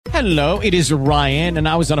Hello, it is Ryan, and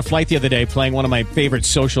I was on a flight the other day playing one of my favorite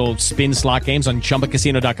social spin slot games on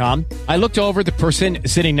ChumbaCasino.com. I looked over at the person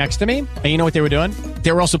sitting next to me, and you know what they were doing?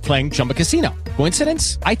 They were also playing Chumba Casino.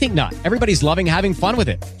 Coincidence? I think not. Everybody's loving having fun with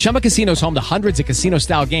it. Chumba Casino is home to hundreds of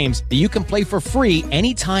casino-style games that you can play for free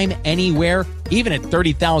anytime, anywhere, even at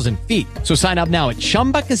 30,000 feet. So sign up now at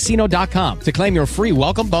ChumbaCasino.com to claim your free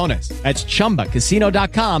welcome bonus. That's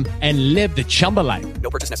ChumbaCasino.com and live the Chumba life. No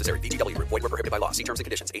purchase necessary. VGW. Void where prohibited by law. See terms and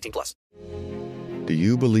conditions. 18 plus. Do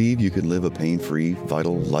you believe you can live a pain-free,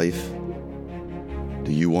 vital life?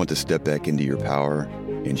 Do you want to step back into your power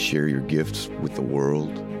and share your gifts with the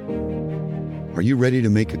world? Are you ready to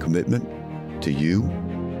make a commitment to you?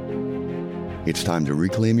 It's time to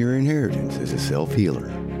reclaim your inheritance as a self-healer.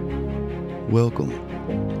 Welcome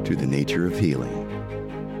to the Nature of Healing.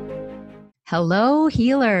 Hello,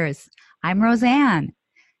 healers. I'm Roseanne.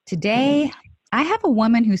 Today, I have a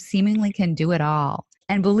woman who seemingly can do it all.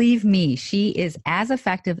 And believe me, she is as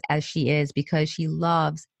effective as she is because she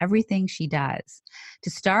loves everything she does. To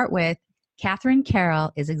start with, Katherine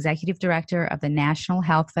Carroll is Executive Director of the National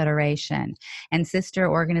Health Federation and sister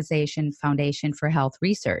organization Foundation for Health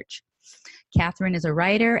Research. Katherine is a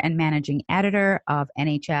writer and managing editor of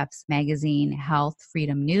NHF's magazine Health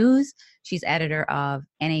Freedom News. She's editor of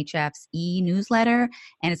NHF's e-newsletter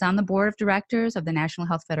and is on the board of directors of the National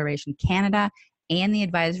Health Federation Canada and the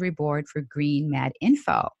advisory board for Green Med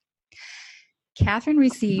Info. Katherine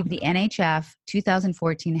received the NHF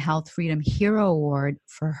 2014 Health Freedom Hero Award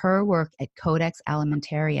for her work at Codex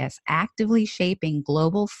Alimentarius, actively shaping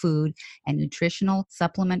global food and nutritional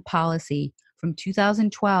supplement policy from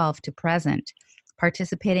 2012 to present,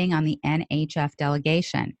 participating on the NHF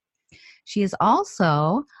delegation. She is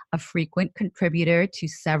also a frequent contributor to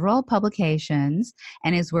several publications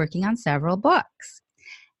and is working on several books.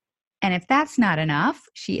 And if that's not enough,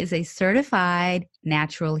 she is a certified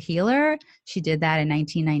natural healer. She did that in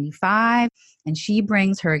 1995, and she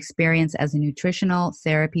brings her experience as a nutritional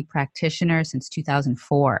therapy practitioner since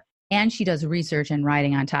 2004. And she does research and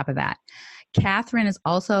writing on top of that. Katherine is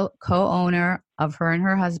also co-owner of her and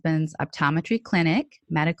her husband's optometry clinic,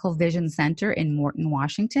 Medical Vision Center in Morton,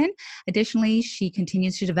 Washington. Additionally, she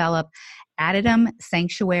continues to develop Adytum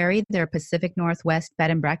Sanctuary, their Pacific Northwest bed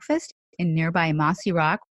and breakfast in nearby Mossy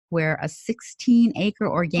Rock, where a 16-acre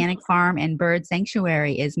organic farm and bird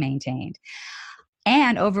sanctuary is maintained.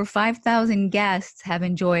 And over 5,000 guests have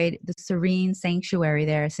enjoyed the serene sanctuary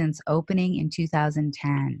there since opening in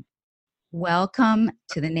 2010. Welcome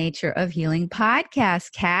to the Nature of Healing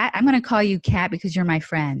podcast, Kat. I'm going to call you Kat because you're my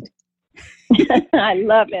friend. I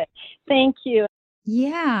love it. Thank you.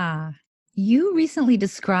 Yeah. You recently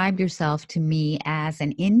described yourself to me as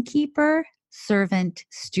an innkeeper, servant,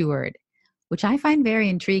 steward, which I find very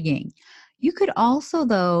intriguing. You could also,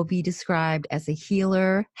 though, be described as a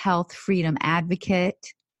healer, health freedom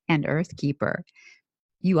advocate, and earth keeper.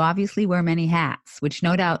 You obviously wear many hats, which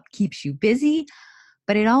no doubt keeps you busy,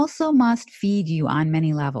 but it also must feed you on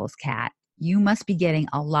many levels, Kat. You must be getting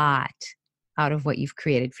a lot out of what you've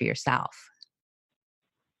created for yourself.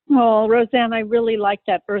 Oh, Roseanne, I really like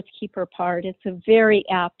that earth keeper part. It's a very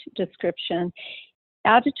apt description.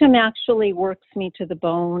 Adytum actually works me to the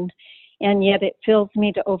bone, and yet it fills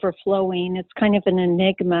me to overflowing. It's kind of an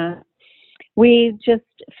enigma. We just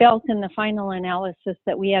felt in the final analysis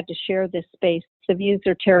that we had to share this space. The views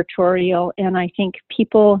are territorial, and I think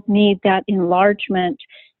people need that enlargement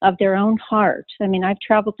of their own heart. I mean, I've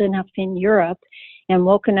traveled enough in Europe and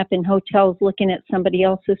woken up in hotels looking at somebody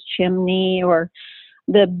else's chimney or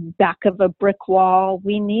the back of a brick wall.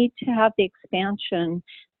 We need to have the expansion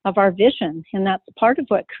of our vision, and that's part of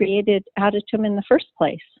what created Adytum in the first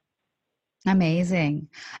place. Amazing.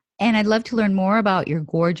 And I'd love to learn more about your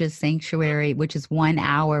gorgeous sanctuary, which is 1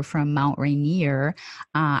 hour from Mount Rainier.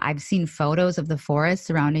 I've seen photos of the forest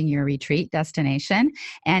surrounding your retreat destination,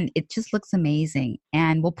 and it just looks amazing.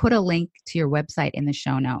 And we'll put a link to your website in the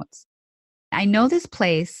show notes. I know this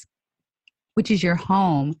place, which is your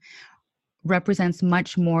home, represents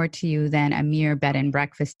much more to you than a mere bed and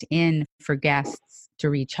breakfast inn for guests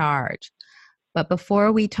to recharge. But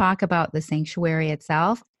before we talk about the sanctuary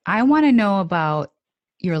itself, I want to know about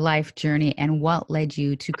your life journey and what led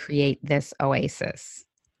you to create this oasis.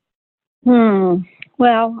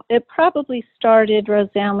 Well, it probably started,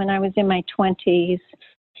 Roseanne, when I was in my 20s.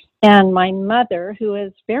 And my mother, who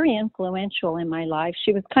is very influential in my life,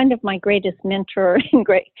 she was kind of my greatest mentor and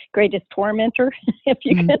greatest tormentor, if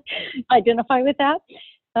you can identify with that.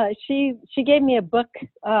 She gave me a book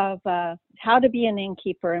of how to be an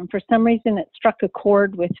innkeeper, and for some reason it struck a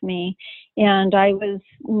chord with me. And I was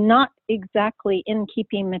not exactly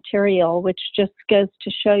innkeeping material, which just goes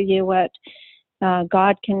to show you what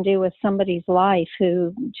God can do with somebody's life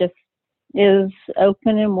who just is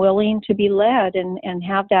open and willing to be led and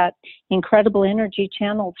have that incredible energy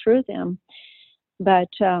channeled through them. But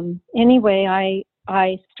anyway,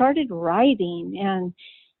 I started writing, and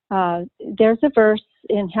there's a verse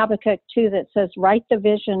in Habakkuk 2 that says, write the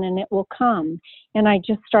vision and it will come. And I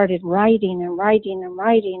just started writing and writing and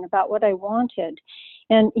writing about what I wanted.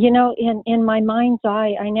 And, you know, in my mind's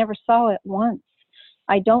eye, I never saw it once.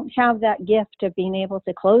 I don't have that gift of being able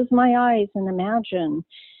to close my eyes and imagine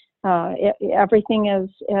everything as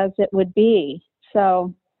it would be.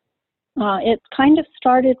 So it kind of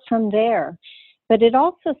started from there. But it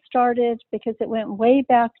also started because it went way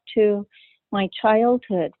back to my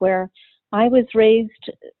childhood, where I was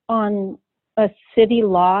raised on a city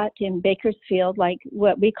lot in Bakersfield, like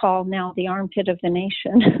what we call now the armpit of the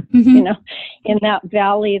nation, you know, in that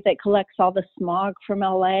valley that collects all the smog from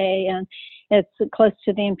LA, and it's close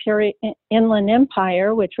to the Inland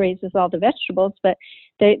Empire, which raises all the vegetables, but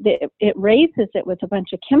it raises it with a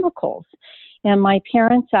bunch of chemicals. And my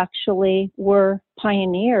parents actually were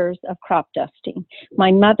pioneers of crop dusting.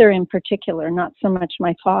 My mother in particular, not so much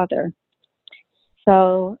my father.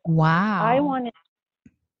 So wow. I wanted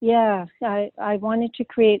to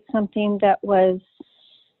create something that was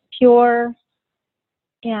pure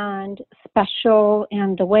and special,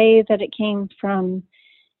 and the way that it came from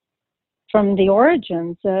the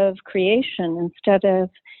origins of creation instead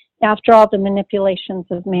of after all the manipulations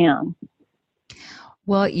of man.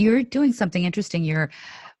 Well, you're doing something interesting.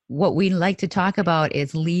 What we like to talk about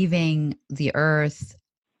is leaving the earth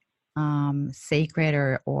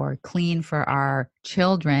sacred or clean for our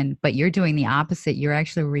children, but you're doing the opposite. You're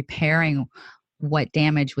actually repairing what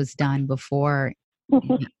damage was done before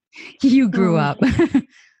you grew up.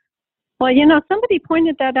 Well, you know, somebody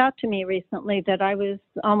pointed that out to me recently, that I was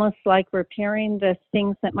almost like repairing the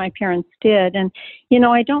things that my parents did. And, you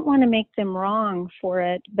know, I don't want to make them wrong for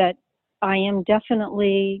it, but I am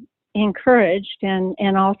definitely encouraged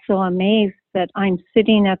and also amazed that I'm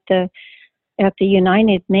sitting at the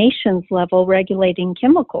United Nations level regulating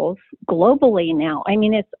chemicals globally now. I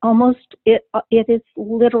mean, it is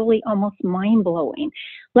literally almost mind-blowing.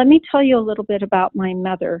 Let me tell you a little bit about my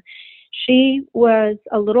mother. She was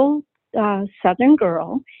a little Southern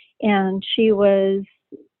girl, and she was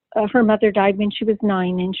her mother died when she was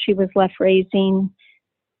 9, and she was left raising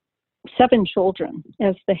 7 children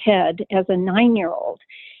as the head, as a 9-year-old.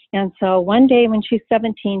 And so one day when she's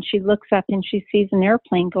 17, she looks up and she sees an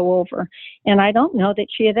airplane go over. And I don't know that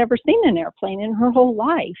she had ever seen an airplane in her whole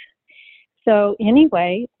life. So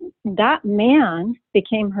anyway, that man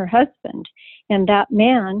became her husband. And that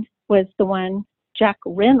man was the one, Jack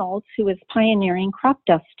Reynolds, who was pioneering crop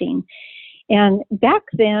dusting. And back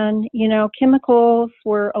then, you know, chemicals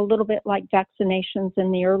were a little bit like vaccinations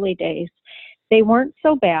in the early days. They weren't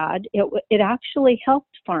so bad. It actually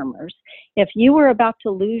helped farmers. If you were about to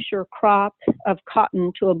lose your crop of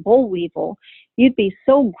cotton to a boll weevil, you'd be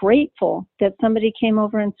so grateful that somebody came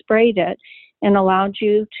over and sprayed it and allowed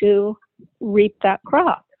you to reap that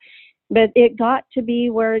crop. But it got to be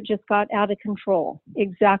where it just got out of control,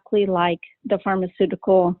 exactly like the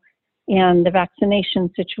pharmaceutical and the vaccination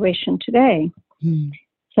situation today.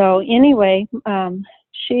 So anyway,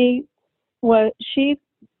 she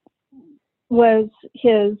was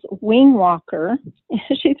his wing walker.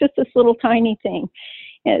 She's just this little tiny thing.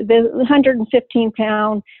 The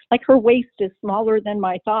 115-pound, like her waist is smaller than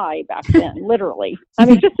my thigh back then, literally. I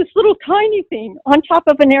mean, just this little tiny thing on top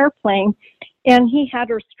of an airplane. And he had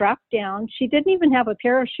her strapped down. She didn't even have a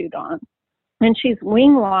parachute on. And she's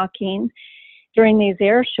wing walking during these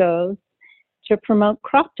air shows to promote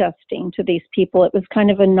crop dusting to these people. It was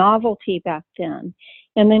kind of a novelty back then.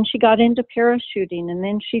 And then she got into parachuting, and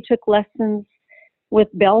then she took lessons with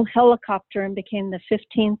Bell Helicopter and became the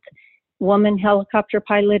 15th woman helicopter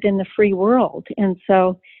pilot in the free world. And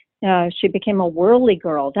so she became a whirly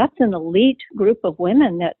girl. That's an elite group of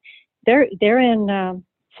women that they're in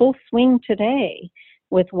full swing today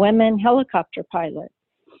with women helicopter pilots.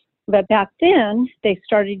 But back then, they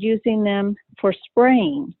started using them for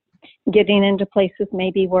spraying, getting into places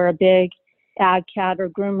maybe where a big ag cat or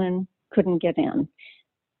Grumman couldn't get in.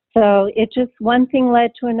 So it just, one thing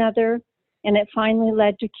led to another, and it finally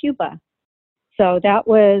led to Cuba. So that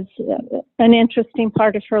was an interesting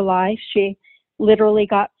part of her life. She literally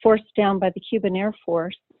got forced down by the Cuban Air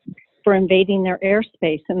Force for invading their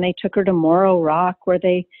airspace, and they took her to Morro Rock, where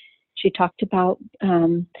she talked about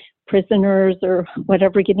prisoners or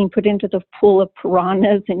whatever getting put into the pool of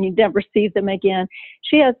piranhas, and you'd never see them again.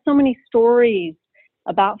 She has so many stories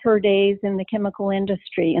about her days in the chemical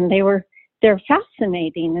industry, and they're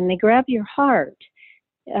fascinating, and they grab your heart.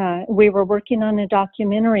 we were working on a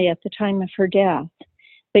documentary at the time of her death.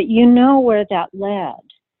 But you know where that led.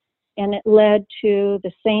 And it led to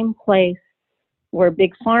the same place where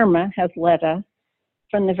Big Pharma has led us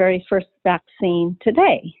from the very first vaccine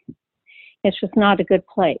today. It's just not a good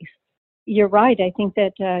place. You're right. I think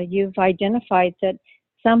that you've identified that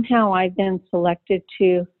somehow I've been selected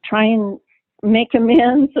to try and make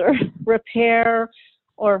amends or repair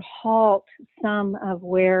or halt some of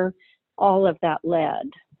where all of that led.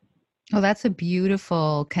 Oh, that's a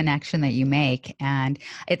beautiful connection that you make. And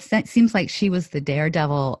it seems like she was the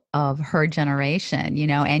daredevil of her generation,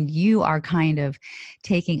 and you are kind of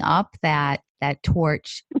taking up that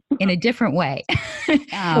torch in a different way.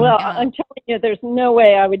 Well, I'm telling you, there's no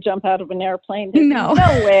way I would jump out of an airplane. There's no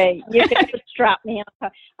way you could just strap me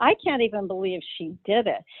up. I can't even believe she did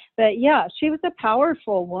it. But yeah, she was a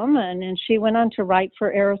powerful woman, and she went on to write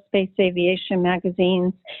for aerospace aviation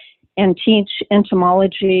magazines and teach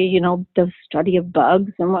entomology, the study of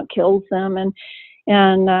bugs and what kills them.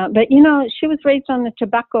 But she was raised on the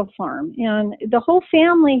tobacco farm, and the whole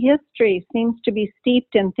family history seems to be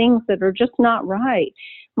steeped in things that are just not right.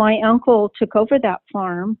 My uncle took over that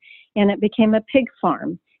farm, and it became a pig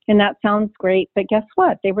farm. And that sounds great, but guess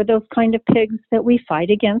what? They were those kind of pigs that we fight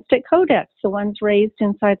against at Codex, the ones raised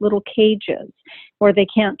inside little cages where they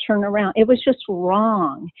can't turn around. It was just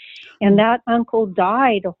wrong. And that uncle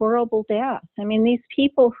died a horrible death. I mean, these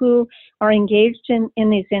people who are engaged in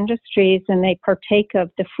these industries and they partake of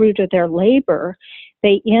the fruit of their labor,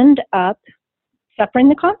 they end up suffering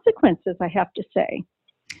the consequences, I have to say.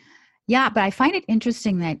 Yeah, but I find it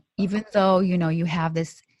interesting that even though, you have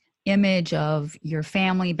this image of your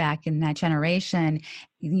family back in that generation,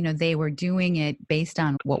 they were doing it based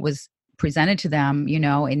on what was presented to them,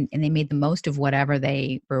 and they made the most of whatever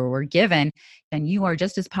they were given. And you are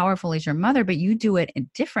just as powerful as your mother, but you do it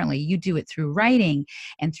differently. You do it through writing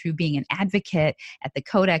and through being an advocate at the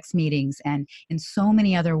Codex meetings and in so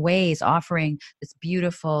many other ways, offering this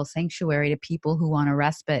beautiful sanctuary to people who want a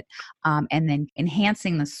respite, and then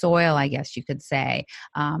enhancing the soil, I guess you could say,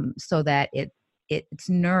 so that it's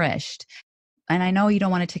nourished. And I know you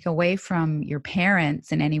don't want to take away from your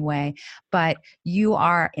parents in any way, but you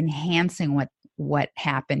are enhancing what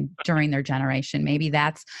happened during their generation. Maybe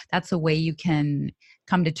that's a way you can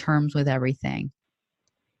come to terms with everything.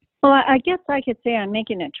 Well, I guess I could say I'm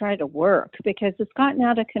making it try to work because it's gotten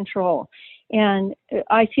out of control. And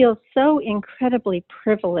I feel so incredibly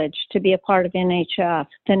privileged to be a part of NHF,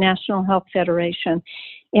 the National Health Federation.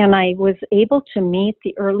 And I was able to meet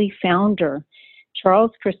the early founder,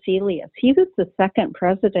 Charles Crecelius. He was the second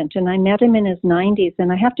president, and I met him in his 90s.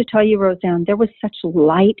 And I have to tell you, Roseanne, there was such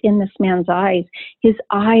light in this man's eyes. His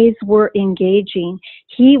eyes were engaging.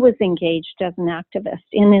 He was engaged as an activist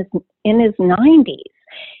in his 90s.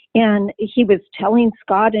 And he was telling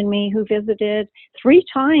Scott and me, who visited 3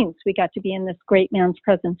 times, we got to be in this great man's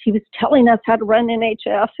presence. He was telling us how to run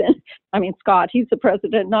NHF. And I mean, Scott, he's the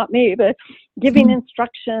president, not me, but giving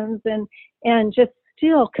instructions and just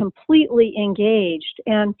still completely engaged.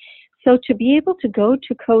 And so to be able to go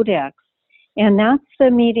to Codex, and that's the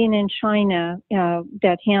meeting in China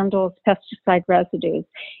that handles pesticide residues,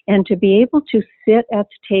 and to be able to sit at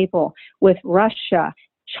the table with Russia,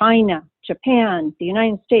 China, Japan, the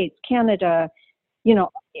United States, Canada,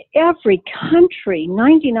 every country,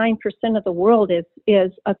 99% of the world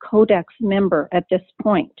is a Codex member at this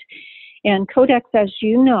point. And Codex, as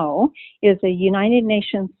you know, is a United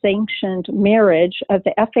Nations sanctioned marriage of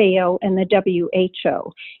the FAO and the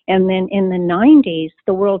WHO. And then in the 90s,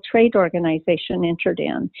 the World Trade Organization entered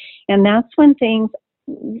in. And that's when things,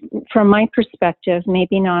 from my perspective,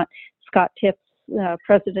 maybe not Scott Tips,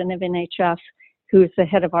 president of NHF, who's the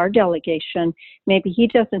head of our delegation, maybe he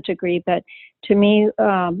doesn't agree, but to me,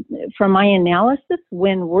 from my analysis,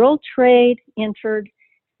 when World Trade entered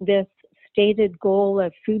this stated goal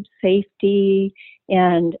of food safety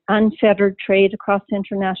and unfettered trade across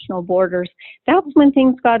international borders, that's when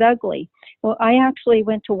things got ugly. Well, I actually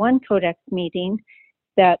went to one Codex meeting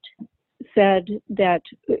that said that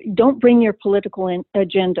don't bring your political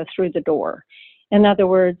agenda through the door. In other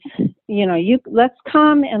words, let's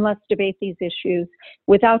come and let's debate these issues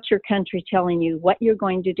without your country telling you what you're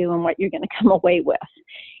going to do and what you're going to come away with.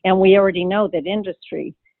 And we already know that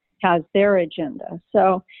industry has their agenda.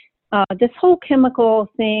 So this whole chemical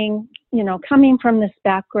thing, coming from this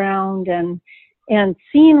background and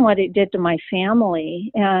seeing what it did to my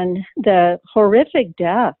family and the horrific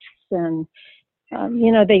deaths and,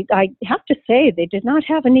 I have to say they did not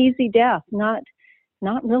have an easy death, not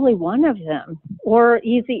really one of them, or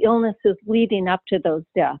easy illnesses leading up to those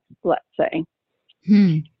deaths, let's say.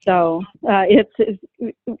 Hmm. So it's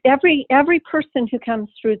every person who comes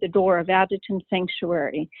through the door of Adytum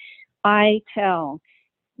Sanctuary, I tell,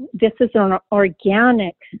 this is an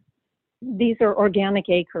organic. These are organic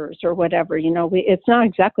acres or whatever, it's not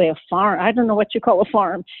exactly a farm. I don't know what you call a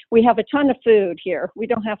farm. We have a ton of food here. We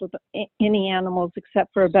don't have any animals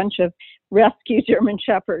except for a bunch of rescue German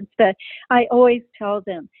Shepherds. But I always tell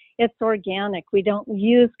them it's organic. We don't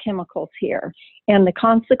use chemicals here. And the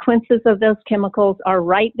consequences of those chemicals are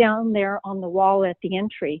right down there on the wall at the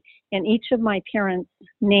entry. And each of my parents'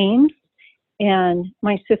 names and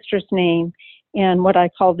my sister's name and what I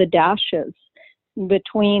call the dashes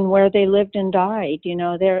between where they lived and died,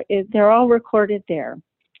 they're all recorded there,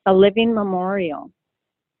 a living memorial.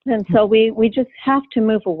 And so we just have to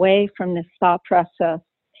move away from this thought process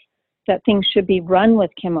that things should be run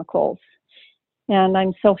with chemicals. And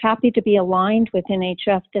I'm so happy to be aligned with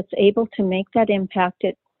NHF that's able to make that impact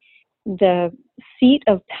at the seat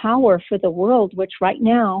of power for the world, which right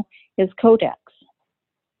now is Codex.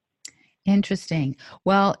 Interesting.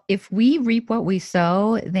 Well, if we reap what we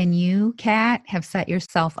sow, then you, Kat, have set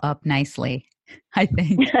yourself up nicely, I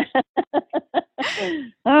think.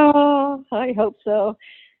 Oh, I hope so.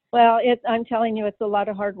 Well, I'm telling you, it's a lot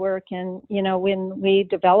of hard work. And, when we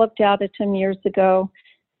developed Adytum years ago,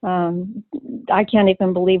 I can't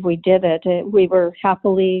even believe we did it. We were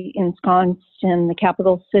happily ensconced in the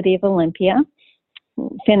capital city of Olympia,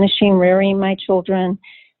 finishing rearing my children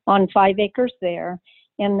on 5 acres there.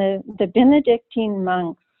 And the Benedictine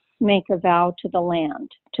monks make a vow to the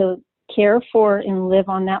land to care for and live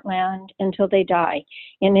on that land until they die.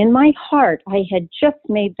 And in my heart, I had just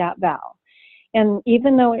made that vow. And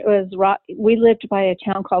even though it was rock, we lived by a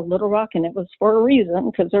town called Little Rock, and it was for a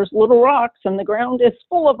reason, because there's little rocks and the ground is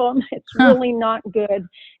full of them. It's really not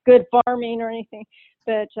good farming or anything.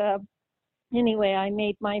 But anyway, I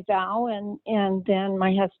made my vow, and then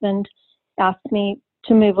my husband asked me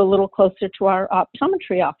to move a little closer to our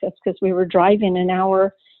optometry office because we were driving an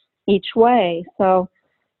hour each way. So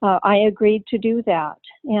I agreed to do that.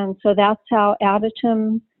 And so that's how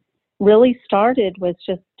Adytum really started, was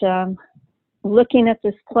just looking at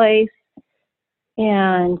this place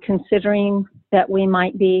and considering that we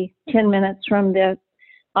might be 10 minutes from the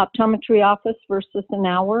optometry office versus an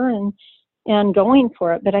hour and going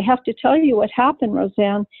for it. But I have to tell you what happened,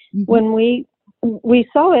 Roseanne, when we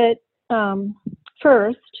saw it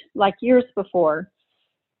first, like 3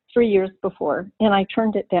 years before, and I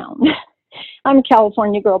turned it down. I'm a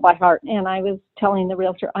California girl by heart, and I was telling the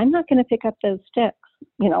realtor, I'm not going to pick up those sticks.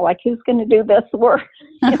 Like, who's going to do this work?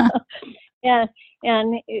 And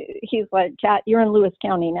he's like, Kat, you're in Lewis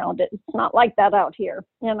County now. It's not like that out here.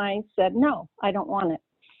 And I said, no, I don't want it.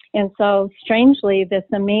 And so, strangely, this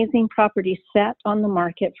amazing property sat on the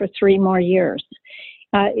market for 3 more years.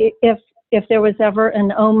 If there was ever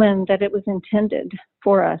an omen that it was intended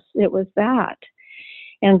for us, it was that.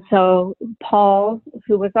 And so Paul,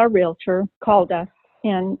 who was our realtor, called us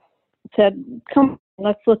and said, come,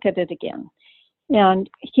 let's look at it again. And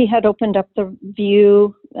he had opened up the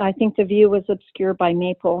view. I think the view was obscured by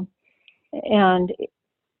maple and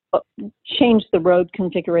changed the road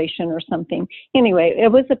configuration or something. Anyway,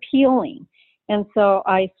 it was appealing. And so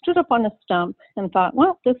I stood up on a stump and thought,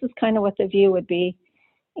 well, this is kind of what the view would be.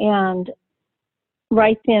 And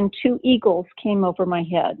right then, 2 eagles came over my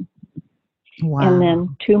head. Wow. And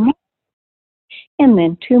then 2 more. And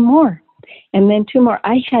then 2 more. And then 2 more.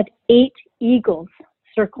 I had 8 eagles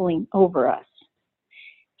circling over us.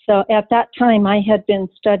 So at that time, I had been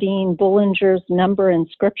studying Bullinger's Number in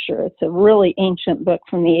Scripture. It's a really ancient book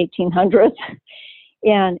from the 1800s.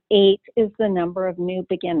 And 8 is the number of new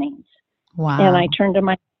beginnings. Wow. And I turned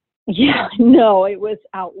to it was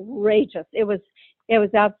outrageous. It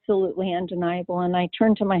was absolutely undeniable. And I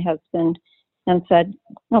turned to my husband and said,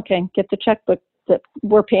 okay, get the checkbook that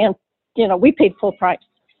we're paying. We paid full price,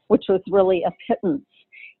 which was really a pittance.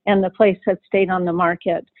 And the place had stayed on the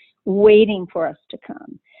market waiting for us to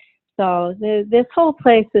come. So this whole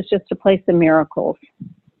place is just a place of miracles.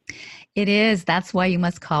 It is. That's why you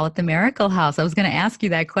must call it the Miracle House. I was going to ask you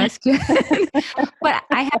that question. But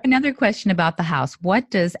I have another question about the house. What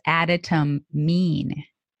does Adytum mean?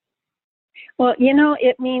 Well,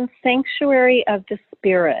 it means sanctuary of the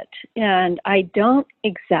spirit. And I don't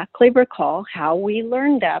exactly recall how we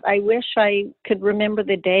learned that. I wish I could remember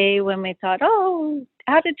the day when we thought, oh,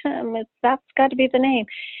 Adytum, that's got to be the name.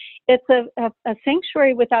 It's a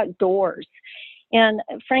sanctuary without doors. And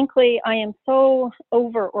frankly, I am so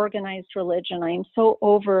over organized religion. I am so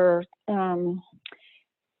over,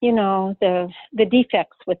 the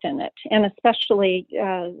defects within it. And especially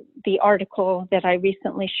the article that I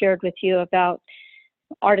recently shared with you about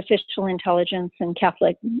artificial intelligence and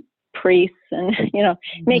Catholic priests and,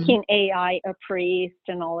 making AI a priest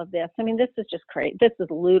and all of this. I mean, this is just crazy. This is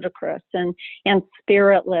ludicrous and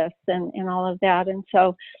spiritless and all of that. And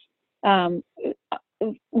so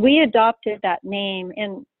we adopted that name.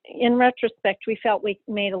 And in retrospect, we felt we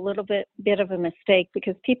made a little bit of a mistake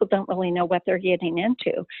because people don't really know what they're getting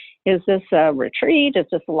into. Is this a retreat? Is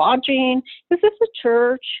this lodging? Is this a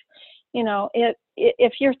church?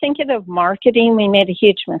 If you're thinking of marketing, we made a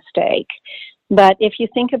huge mistake. But if you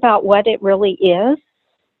think about what it really is,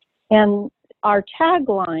 and our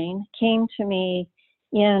tagline came to me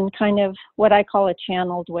in kind of what I call a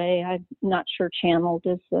channeled way. I'm not sure channeled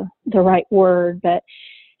is the right word, but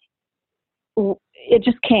it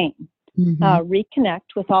just came.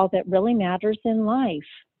 Reconnect with all that really matters in life,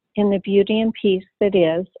 in the beauty and peace that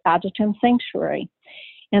is Adytum Sanctuary.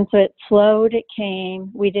 And so it flowed, it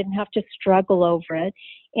came. We didn't have to struggle over it.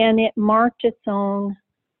 And it marked its own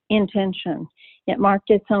intention. It marked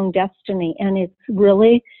its own destiny. And it's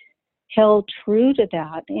really held true to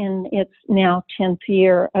that in its now 10th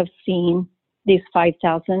year of seeing these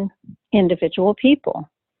 5,000 individual people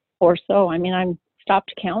or so. I mean, I'm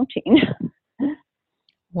stopped counting.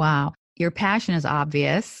 Wow. Your passion is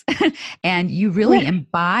obvious and you really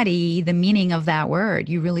embody the meaning of that word.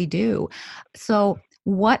 You really do. So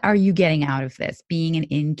what are you getting out of this, being an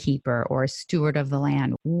innkeeper or a steward of the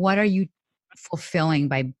land? What are you fulfilling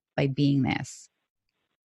by being this?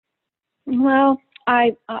 Well,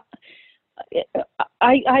 I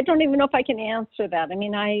don't even know if I can answer that. I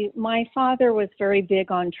mean, my father was very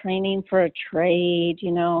big on training for a trade,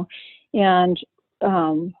 and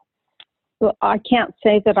I can't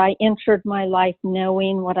say that I entered my life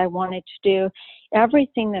knowing what I wanted to do.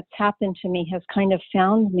 Everything that's happened to me has kind of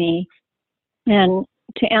found me. And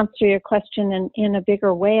to answer your question in a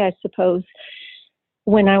bigger way, I suppose,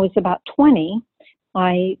 when I was about 20,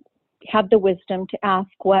 I had the wisdom to ask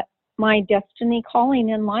what my destiny calling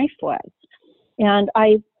in life was. And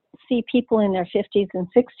I see people in their 50s and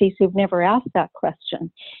 60s who've never asked that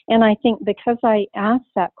question. And I think because I asked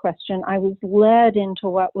that question, I was led into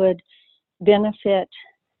what would benefit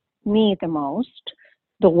me the most,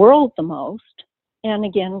 the world the most, and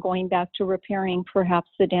again, going back to repairing perhaps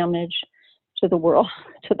the damage to the world,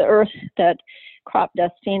 to the earth that crop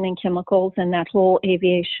dusting and chemicals and that whole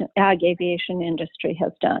ag aviation industry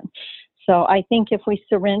has done. So I think if we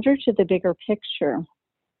surrender to the bigger picture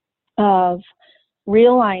of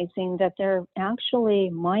realizing that there actually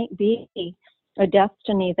might be a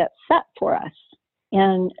destiny that's set for us,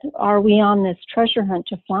 and are we on this treasure hunt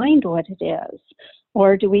to find what it is?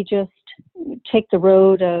 Or do we just take the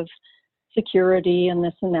road of security and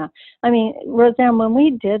this and that? I mean, Roseanne, when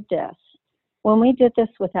we did this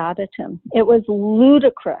with Adytum, it was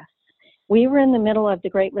ludicrous. We were in the middle of the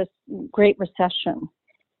Great Recession.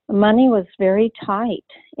 Money was very tight.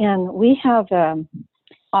 And we have an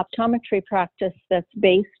optometry practice that's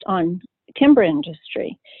based on timber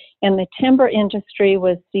industry. And the timber industry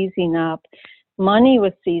was seizing up. Money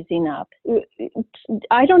was seizing up.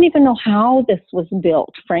 I don't even know how this was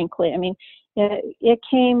built, frankly. I mean, it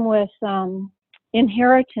came with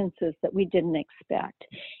inheritances that we didn't expect.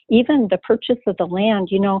 Even the purchase of the land,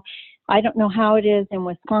 I don't know how it is in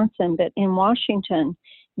Wisconsin, but in Washington,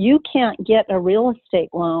 you can't get a real estate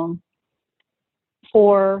loan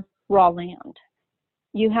for raw land.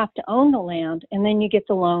 You have to own the land, and then you get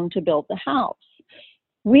the loan to build the house.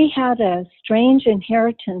 We had a strange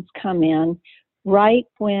inheritance come in right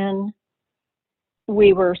when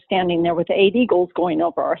we were standing there with the 8 eagles going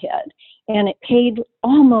over our head, and it paid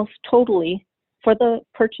almost totally for the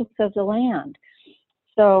purchase of the land.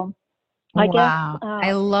 So I guess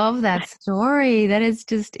I love that story. That is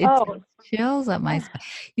just, it chills up my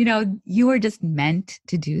spine. You are just meant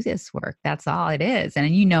to do this work. That's all it is.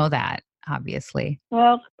 And you know that, obviously.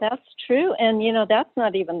 Well, that's true. And, that's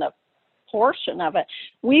not even the portion of it.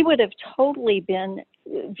 We would have totally been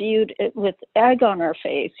viewed with egg on our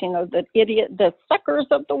face, the suckers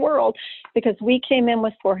of the world, because we came in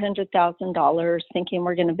with $400,000 thinking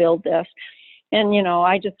we're going to build this. And,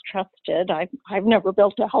 I just trusted. I've never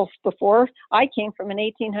built a house before. I came from an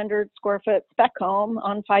 1,800 square foot spec home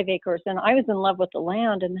on 5 acres, and I was in love with the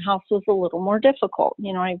land, and the house was a little more difficult.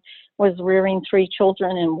 I was rearing 3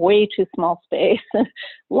 children in way too small space, and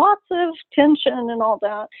lots of tension and all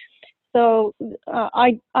that. So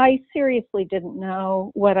I seriously didn't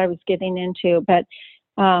know what I was getting into, but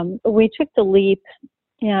we took the leap,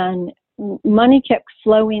 and money kept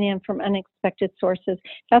flowing in from unexpected sources.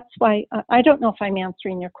 That's why I don't know if I'm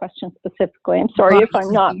answering your question specifically. I'm sorry if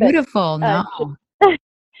I'm not. Beautiful. No.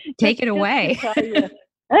 Take it away.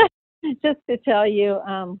 Just to tell you,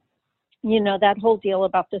 that whole deal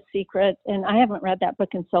about The Secret, and I haven't read that book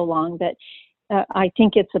in so long, but I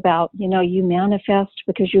think it's about, you manifest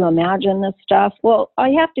because you imagine this stuff. Well, I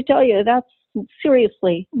have to tell you, that's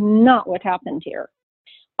seriously not what happened here.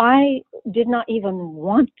 I did not even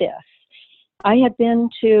want this. I had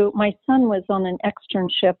my son was on an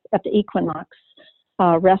externship at the Equinox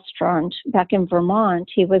restaurant back in Vermont.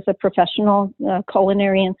 He was a professional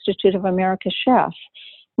Culinary Institute of America chef.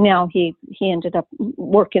 Now he ended up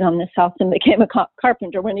working on this house and became a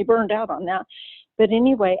carpenter when he burned out on that. But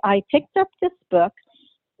anyway, I picked up this book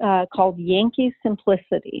called Yankee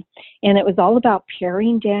Simplicity, and it was all about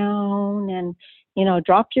paring down and,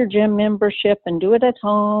 drop your gym membership and do it at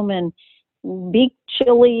home and be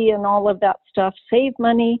chilly and all of that stuff, save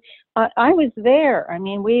money. I was there. I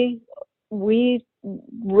mean, we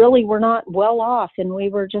really were not well off, and we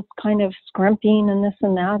were just kind of scrimping and this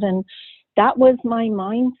and that, and that was my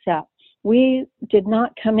mindset. We did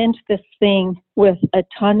not come into this thing with a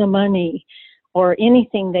ton of money or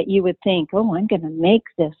anything that you would think, oh, I'm going to make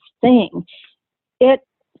this thing. It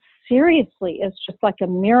seriously is just like a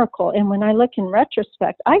miracle. And when I look in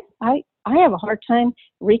retrospect, I have a hard time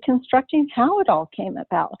reconstructing how it all came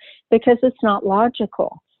about because it's not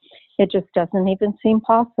logical. It just doesn't even seem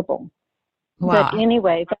possible. Wow. But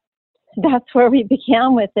anyway, that's where we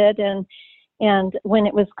began with it. And when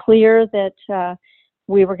it was clear that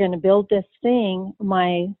we were going to build this thing,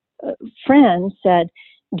 my friend said,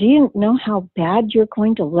 do you know how bad you're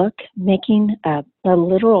going to look making a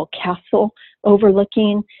literal castle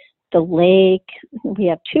overlooking the lake? We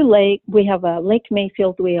have two lakes. We have a Lake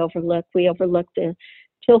Mayfield we overlook. We overlook the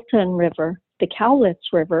Tilton River, the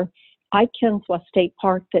Cowlitz River, Iconswa State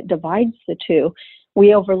Park that divides the two.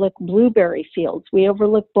 We overlook blueberry fields. We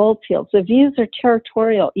overlook bulb fields. The views are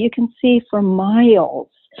territorial. You can see for miles.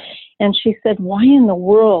 And she said, why in the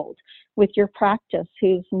world, with your practice,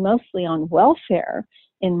 who's mostly on welfare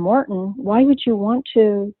in Morton, why would you want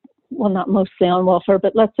to, well, not mostly on welfare,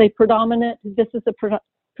 but let's say predominant, this is a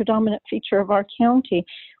predominant feature of our county.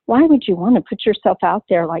 Why would you want to put yourself out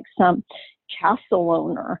there like some castle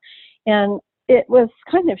owner? And it was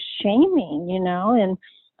kind of shaming, and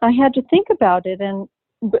I had to think about it. And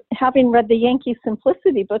having read the Yankee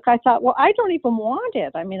Simplicity book, I thought, well, I don't even want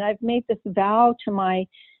it. I mean, I've made this vow to my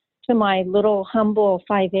little humble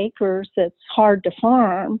 5 acres that's hard to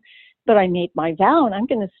farm, but I made my vow and I'm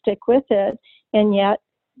going to stick with it. And yet,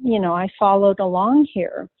 I followed along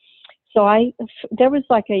here. So there was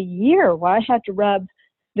like a year where I had to rub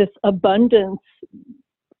this abundance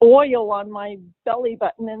oil on my belly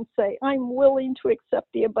button and say, I'm willing to accept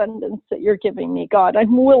the abundance that you're giving me, God.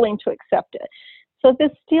 I'm willing to accept it. So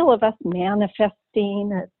this deal of us manifesting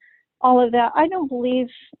and all of that, I don't believe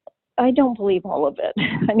all of it.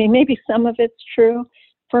 I mean, maybe some of it's true.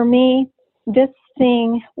 For me, this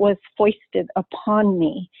thing was foisted upon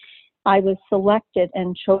me. I was selected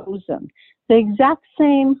and chosen. The exact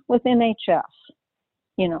same with NHF.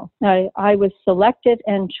 I was selected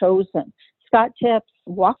and chosen. Scott Tips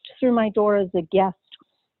walked through my door as a guest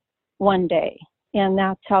one day, and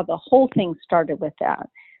that's how the whole thing started with that.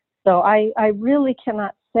 So I really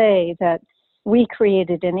cannot say that we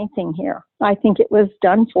created anything here. I think it was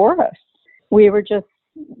done for us. We were just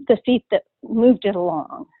the feet that moved it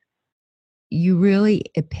along. You really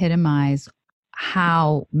epitomize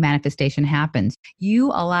how manifestation happens. You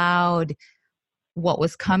allowed what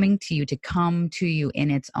was coming to you to come to you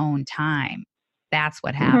in its own time. That's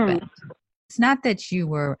what happened. It's not that you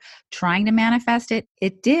were trying to manifest it.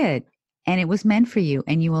 It did. And it was meant for you,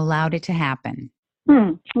 and you allowed it to happen.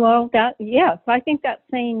 Well, yes, I think that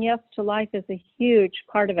saying yes to life is a huge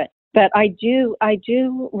part of it. But I do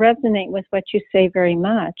resonate with what you say very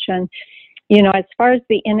much. And, as far as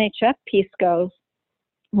the NHF piece goes,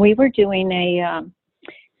 we were doing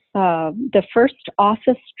the first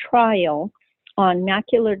office trial on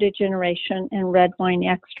macular degeneration and red wine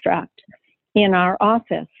extract in our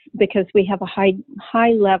office because we have a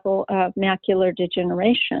high level of macular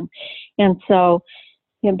degeneration. And so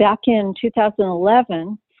back in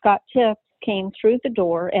 2011, Scott Tips came through the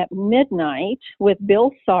door at midnight with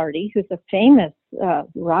Bill Sardi, who's a famous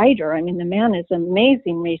writer. I mean, the man is an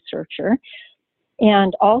amazing researcher.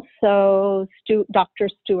 And also Dr.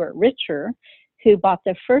 Stuart Richer, who brought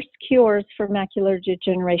the first cures for macular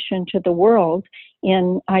degeneration to the world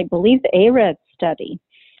in, I believe, the ARED study.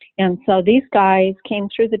 And so these guys came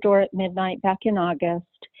through the door at midnight back in August,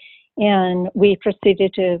 and we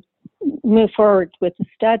proceeded to move forward with the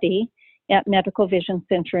study at Medical Vision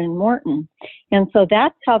Center in Morton. And so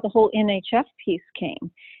that's how the whole NHF piece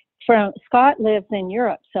came. Scott lives in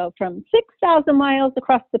Europe, so from 6,000 miles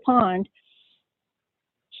across the pond,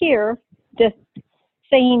 here, just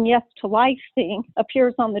saying yes to life thing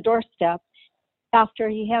appears on the doorstep after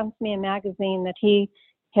he hands me a magazine that he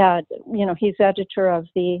had, he's editor of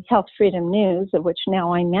the Health Freedom News, of which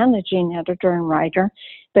now I'm managing editor and writer,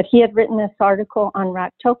 but he had written this article on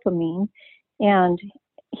ractopamine and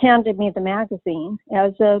handed me the magazine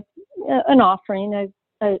as an offering,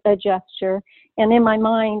 a gesture. And in my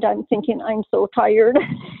mind, I'm thinking, I'm so tired.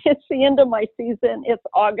 It's the end of my season. It's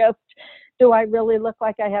August. Do I really look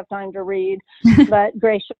like I have time to read? But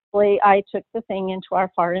graciously, I took the thing into our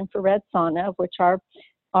far infrared sauna, of which our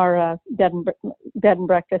bed and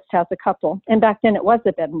breakfast has a couple. And back then it was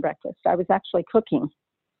a bed and breakfast. I was actually cooking.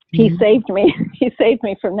 He saved me. He saved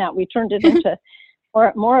me from that. We turned it into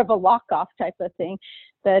more of a lock-off type of thing,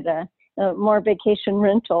 but more vacation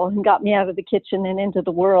rental, and got me out of the kitchen and into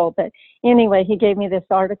the world. But anyway, he gave me this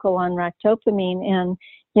article on ractopamine, and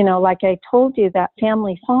like I told you, that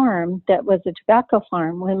family farm that was a tobacco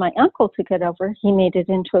farm, when my uncle took it over, he made it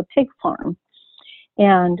into a pig farm.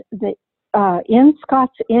 And in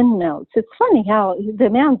Scott's endnotes, it's funny how the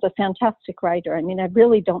man's a fantastic writer. I mean, I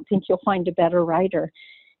really don't think you'll find a better writer,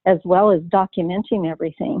 as well as documenting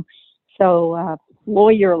everything. So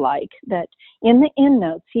lawyer-like, that in the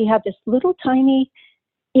endnotes, he had this little tiny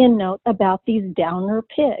endnote about these downer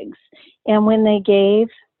pigs. And when they gave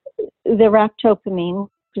the ractopamine,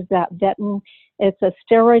 which is that it's a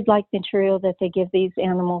steroid-like material that they give these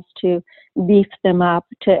animals to beef them up,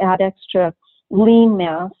 to add extra lean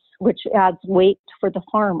mass, which adds weight for the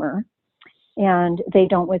farmer, and they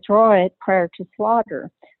don't withdraw it prior to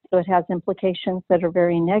slaughter. So it has implications that are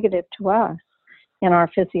very negative to us in our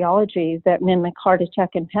physiology that mimic heart attack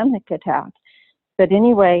and panic attack. But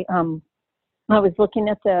anyway, I was looking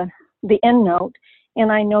at the end note,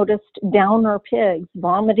 and I noticed downer pigs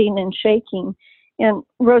vomiting and shaking. And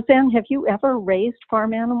Roseanne, have you ever raised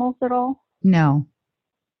farm animals at all? No.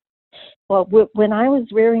 Well, when I was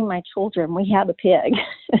rearing my children, we had a pig.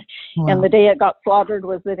 Wow. And the day it got slaughtered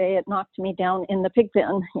was the day it knocked me down in the pig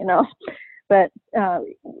pen, But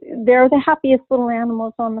they're the happiest little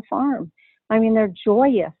animals on the farm. I mean, they're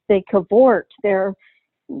joyous. They cavort. They're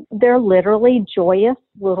literally joyous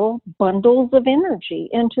little bundles of energy.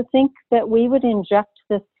 And to think that we would inject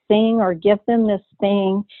this thing or give them this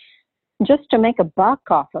thing just to make a buck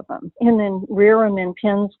off of them, and then rear them in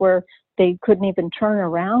pens where they couldn't even turn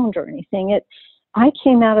around or anything. I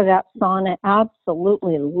came out of that sauna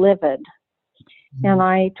absolutely livid. And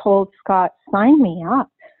I told Scott, sign me up.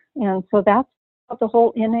 And so that's how the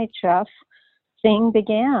whole NHF thing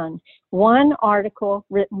began. One article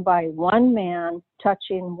written by one man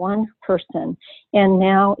touching one person. And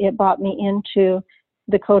now it brought me into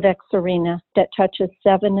the Codex arena that touches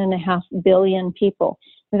 7.5 billion people.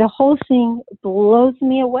 The whole thing blows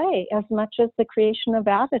me away as much as the creation of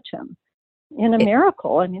Adytum. In a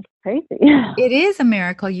miracle. I mean, it's crazy. It is a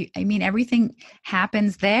miracle. Everything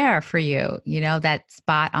happens there for you, that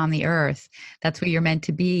spot on the earth. That's where you're meant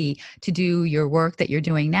to be, to do your work that you're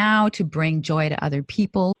doing now, to bring joy to other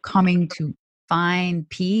people, coming to find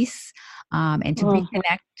peace, and to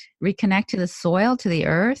reconnect to the soil, to the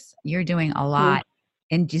earth. You're doing a lot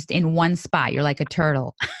and just in one spot. You're like a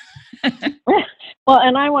turtle. Well,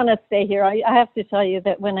 and I want to stay here. I have to tell you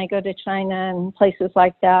that when I go to China and places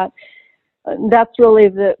like that, that's really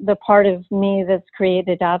the part of me that's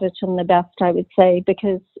created Adytum the best, I would say,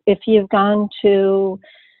 because if you've gone to,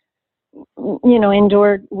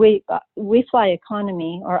 endured, we fly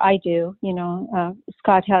economy, or I do,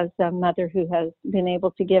 Scott has a mother who has been able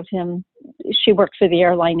to give him, she worked for the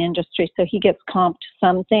airline industry, so he gets comped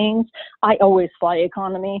some things. I always fly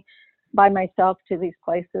economy by myself to these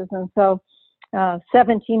places. And so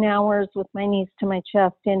 17 hours with my knees to my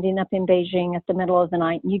chest, ending up in Beijing at the middle of the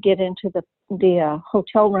night. And you get into the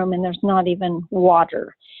hotel room and there's not even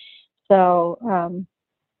water. So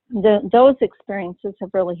those experiences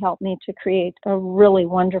have really helped me to create a really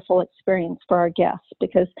wonderful experience for our guests,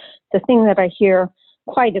 because the thing that I hear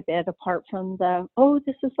quite a bit, apart from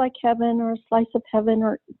this is like heaven, or a slice of heaven,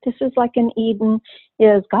 or this is like an Eden,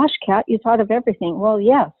 is, gosh, Kat, you thought of everything. Well,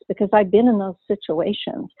 yes, because I've been in those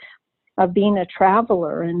situations of being a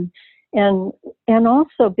traveler and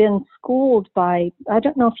also been schooled by, I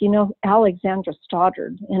don't know if you know Alexandra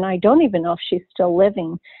Stoddard, and I don't even know if she's still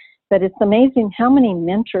living, but it's amazing how many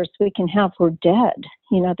mentors we can have who are dead.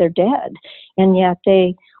 They're dead, and yet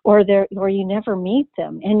or you never meet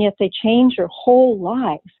them, and yet they change your whole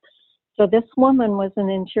life. So this woman was an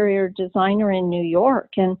interior designer in New York,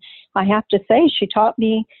 and I have to say she taught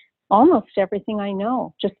me almost everything I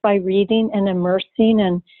know just by reading and immersing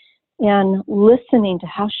and listening to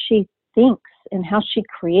how she thinks and how she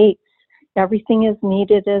creates. Everything is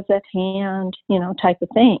needed, is at hand, type of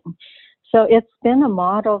thing. So it's been a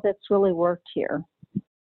model that's really worked here.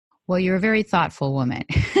 Well, you're a very thoughtful woman.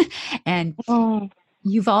 And Oh.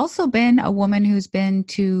 you've also been a woman who's been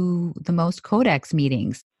to the most Codex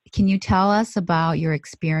meetings. Can you tell us about your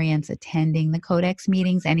experience attending the Codex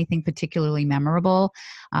meetings? Anything particularly memorable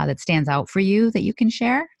that stands out for you that you can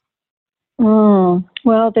share?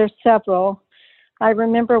 Well, there's several. I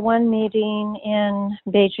remember one meeting in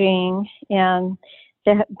Beijing, and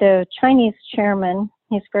the Chinese chairman,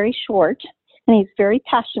 he's very short, and he's very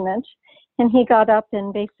passionate, and he got up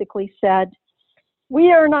and basically said,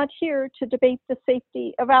 "We are not here to debate the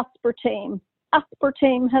safety of aspartame.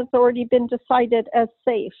 Aspartame has already been decided as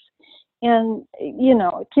safe." And,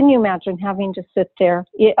 can you imagine having to sit there?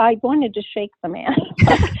 I wanted to shake the man.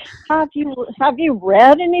 Have you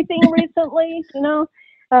read anything recently? In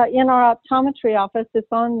our optometry office,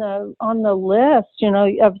 it's on the list,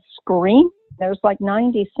 of screen. There's like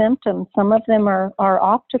 90 symptoms. Some of them are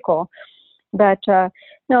optical. But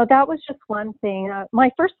no, that was just one thing.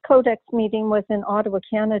 My first Codex meeting was in Ottawa,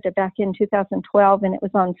 Canada back in 2012, and it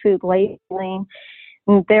was on food labeling.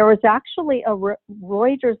 And there was actually a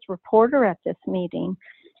Reuters reporter at this meeting.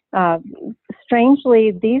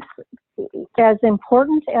 Strangely, these, as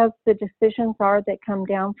important as the decisions are that come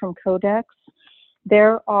down from Codex,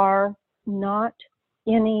 there are not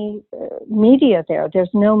any media there.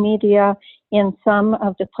 There's no media in some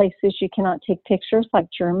of the places. You cannot take pictures, like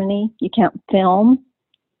Germany. You can't film,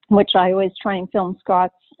 which I always try and film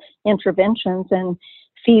Scott's interventions and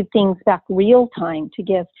feed things back real time to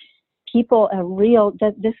give people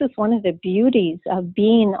this is one of the beauties of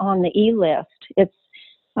being on the e-list. It's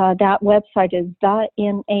that website is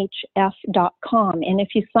thenhf.com, and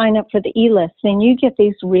if you sign up for the e-list, then you get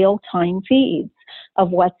these real-time feeds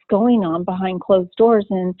of what's going on behind closed doors,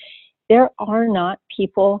 and there are not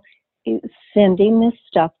people sending this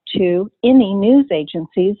stuff to any news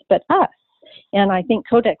agencies but us. And I think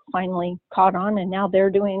Codex finally caught on, and now they're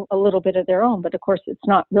doing a little bit of their own, but of course it's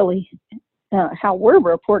not really how we're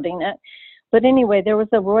reporting it. But anyway, there was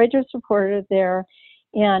a Reuters reporter there,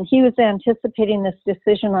 and he was anticipating this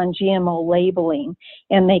decision on GMO labeling,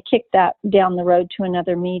 and they kicked that down the road to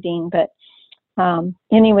another meeting. But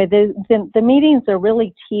anyway, the meetings are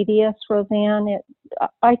really tedious, Roseanne.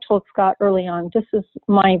 I told Scott early on, this is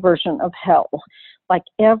my version of hell. Like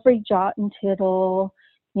every jot and tittle,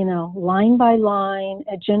 line by line,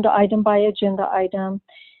 agenda item by agenda item.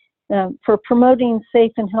 For promoting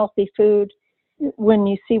safe and healthy food, when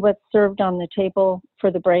you see what's served on the table for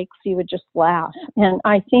the breaks, you would just laugh. And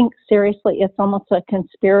I think, seriously, it's almost a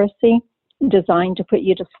conspiracy designed to put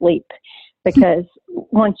you to sleep. Because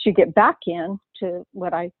once you get back in to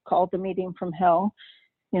what I call the meeting from hell,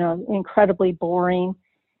 incredibly boring,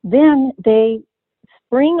 then they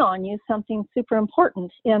spring on you something super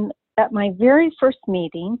important. And at my very first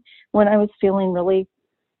meeting, when I was feeling really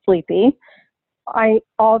sleepy, I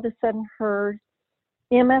all of a sudden heard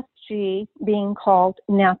MSG being called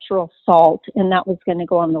natural salt, and that was going to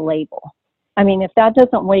go on the label. I mean, if that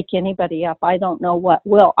doesn't wake anybody up, I don't know what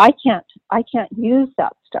will. I can't use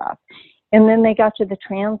that stuff. And then they got to the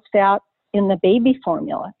trans fat in the baby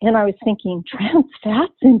formula, and I was thinking, trans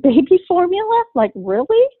fats in baby formula? Like,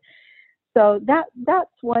 really? So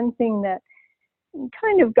that's one thing that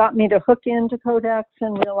kind of got me to hook into Codex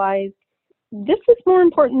and realize this is more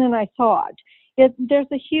important than I thought. There's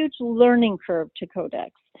a huge learning curve to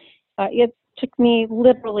Codex. It took me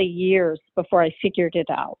literally years before I figured it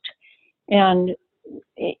out. And,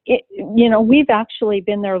 we've actually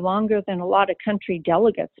been there longer than a lot of country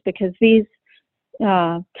delegates because these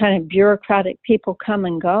kind of bureaucratic people come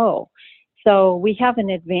and go. So we have an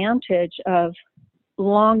advantage of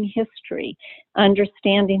long history,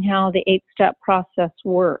 understanding how the 8-step process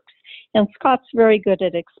works. And Scott's very good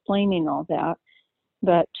at explaining all that.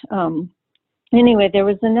 But anyway, there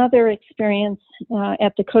was another experience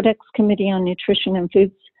at the Codex Committee on Nutrition and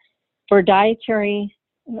Foods for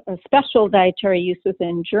special dietary uses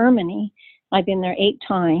in Germany. I've been there 8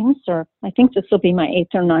 times, or I think this will be my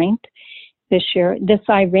 8th or 9th this year. This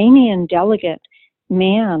Iranian delegate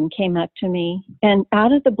man came up to me, and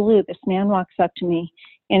out of the blue, this man walks up to me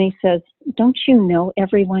and he says, "Don't you know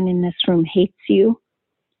everyone in this room hates you?"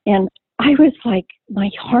 And I was like,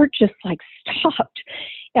 my heart just stopped.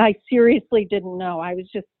 I seriously didn't know. I was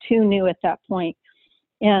just too new at that point.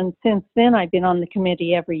 And since then, I've been on the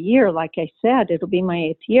committee every year. Like I said, it'll be my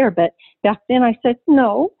 8th year. But back then I said,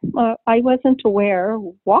 no, I wasn't aware.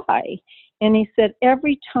 Why? And he said,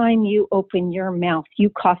 every time you open your mouth,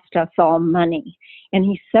 you cost us all money. And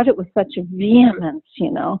he said it with such a vehemence,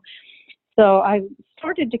 So I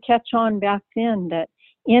started to catch on back then that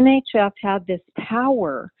NHF had this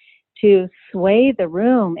power to sway the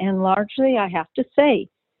room. And largely, I have to say,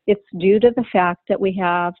 it's due to the fact that we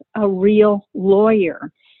have a real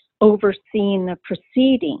lawyer overseeing the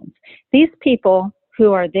proceedings. These people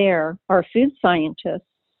who are there are food scientists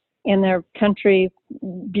and they're country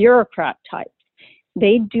bureaucrat types.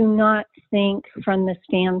 They do not think from the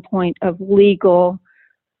standpoint of legal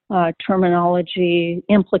terminology,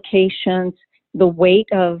 implications, the weight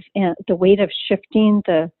of shifting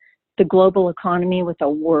the global economy with a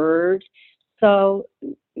word. So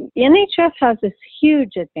NHF has this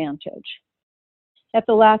huge advantage. At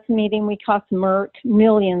the last meeting, we cost Merck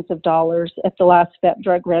millions of dollars at the last vet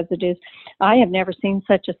drug residues. I have never seen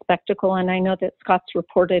such a spectacle, and I know that Scott's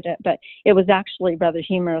reported it, but it was actually rather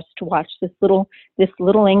humorous to watch this little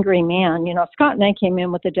angry man. You know, Scott and I came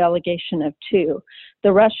in with a delegation of 2.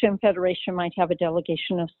 The Russian Federation might have a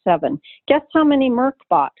delegation of 7. Guess how many Merck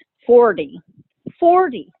bought? 40.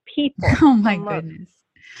 40 people. Oh my goodness.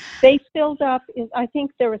 They filled up, I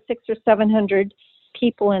think there were 600 or 700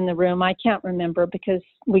 people in the room. I can't remember because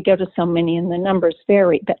we go to so many and the numbers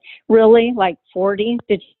vary, but really like 40,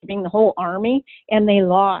 did you bring the whole army? And they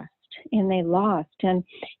lost. And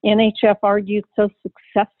NHF argued so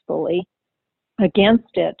successfully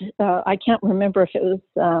against it. I can't remember if it was,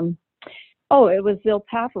 it was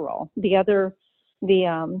Zilpaterol,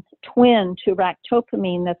 the twin to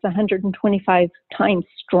ractopamine that's 125 times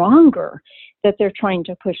stronger that they're trying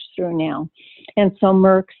to push through now. And so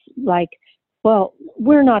Merck's like, well,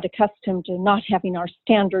 we're not accustomed to not having our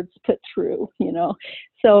standards put through, you know.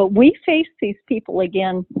 So we face these people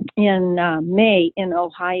again in May in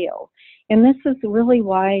Ohio. And this is really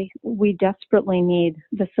why we desperately need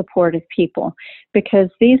the support of people, because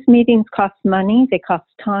these meetings cost money, they cost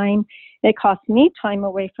time, they cost me time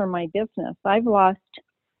away from my business. I've lost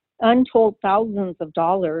untold thousands of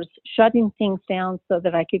dollars shutting things down so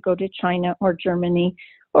that I could go to China or Germany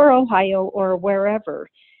or Ohio or wherever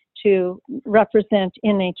to represent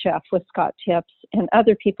NHF with Scott Tips and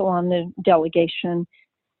other people on the delegation,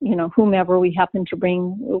 you know, whomever we happen to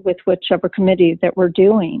bring with whichever committee that we're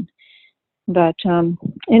doing. But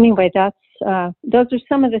anyway, those are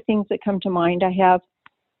some of the things that come to mind. I have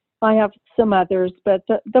some others, but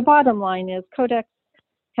the bottom line is Codex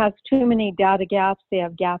has too many data gaps. They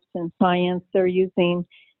have gaps in science. They're using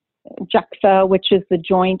JFCA, which is the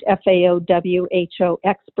Joint FAO-WHO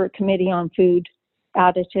Expert Committee on Food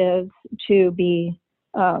Additives, to be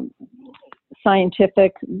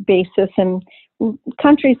scientific basis. And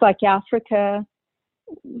countries like Africa,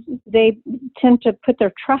 they tend to put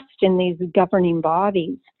their trust in these governing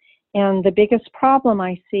bodies. And the biggest problem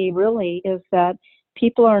I see really is that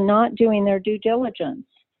people are not doing their due diligence.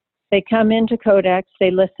 They come into Codex,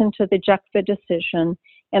 they listen to the JFCA decision,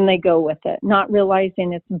 and they go with it, not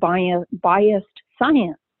realizing it's biased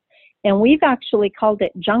science. And we've actually called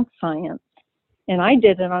it junk science. And I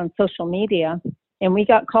did it on social media, and we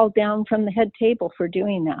got called down from the head table for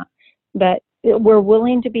doing that. But we're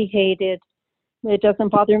willing to be hated. It doesn't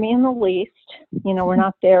bother me in the least. You know, we're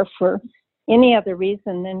not there for any other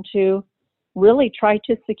reason than to really try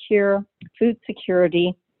to secure food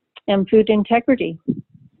security and food integrity.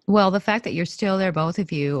 Well, the fact that you're still there, both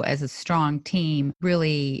of you, as a strong team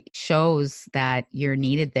really shows that you're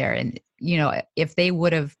needed there. And, you know, if they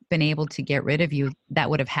would have been able to get rid of you, that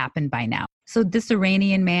would have happened by now. So this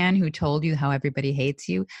Iranian man who told you how everybody hates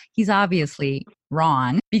you, he's obviously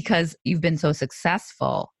wrong because you've been so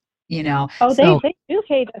successful, you know. Oh, they do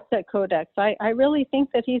hate us at Codex. I really think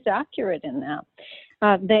that he's accurate in that.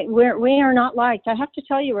 We are not liked. I have to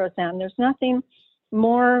tell you, Roseanne, there's nothing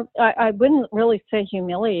more, I wouldn't really say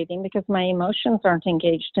humiliating because my emotions aren't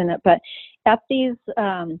engaged in it, but at these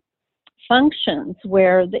functions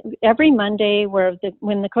where every Monday,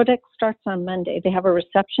 when the Codex starts on Monday, they have a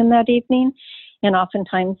reception that evening, and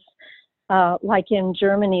oftentimes, like in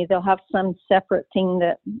Germany, they'll have some separate thing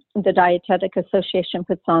that the Dietetic Association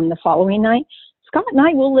puts on the following night. Scott and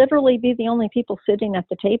I will literally be the only people sitting at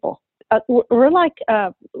the table. We're like,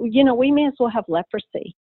 we may as well have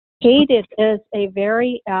leprosy. Hated is a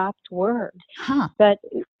very apt word, but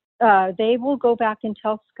they will go back and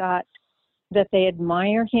tell Scott that they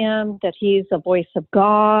admire him, that he's a voice of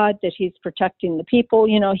God, that he's protecting the people.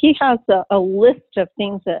 You know, he has a list of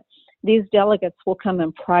things that these delegates will come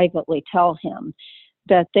and privately tell him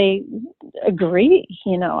that they agree.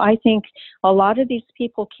 You know, I think a lot of these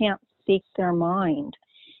people can't speak their mind.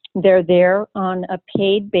 They're there on a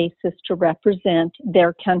paid basis to represent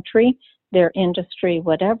their country, their industry,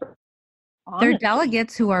 whatever. Honestly. They're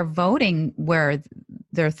delegates who are voting where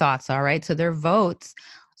their thoughts are, right? So their votes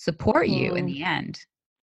support you in the end.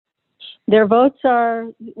 Their votes are,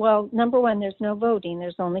 well, number one, there's no voting.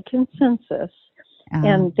 There's only consensus.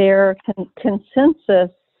 and their consensus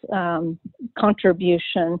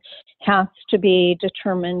contribution has to be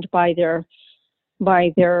determined by their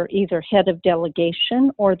either head of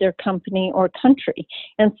delegation or their company or country.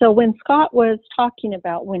 And so when Scott was talking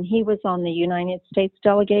about when he was on the United States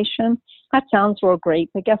delegation, that sounds real great,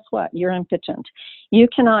 but guess what? You're impotent. You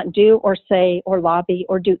cannot do or say or lobby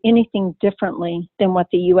or do anything differently than what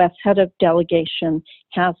the U.S. head of delegation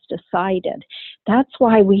has decided. That's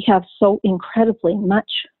why we have so incredibly much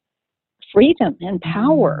freedom and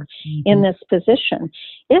power in this position.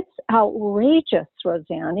 It's outrageous,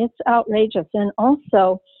 Roseanne. It's outrageous. And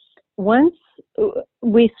also, once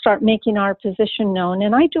we start making our position known,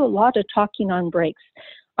 and I do a lot of talking on breaks.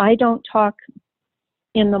 I don't talk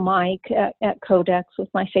in the mic at Codex with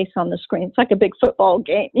my face on the screen. It's like a big football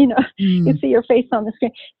game, you know. You see your face on the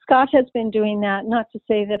screen. Scott has been doing that, not to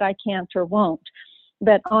say that I can't or won't,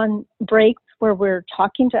 but on breaks where we're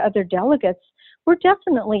talking to other delegates, we're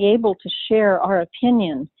definitely able to share our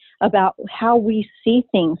opinion about how we see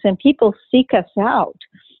things, and people seek us out.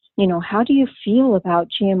 You know, how do you feel about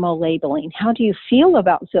GMO labeling? How do you feel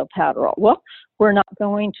about Zilpaterol? Well, we're not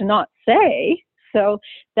going to not say. So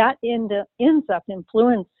that ends up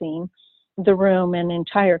influencing the room and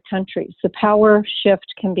entire countries. The power shift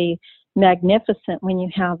can be magnificent when you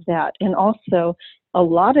have that. And also, a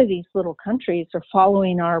lot of these little countries are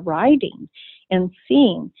following our writing and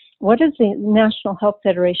seeing, what does the National Health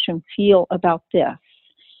Federation feel about this?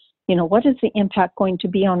 You know, what is the impact going to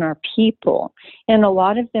be on our people? And a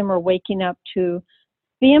lot of them are waking up to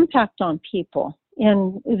the impact on people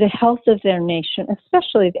and the health of their nation,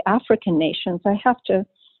 especially the African nations. I have to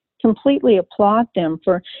completely applaud them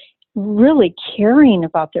for really caring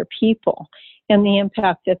about their people and the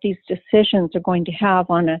impact that these decisions are going to have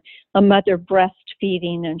on a mother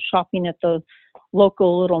breastfeeding and shopping at the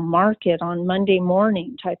local little market on Monday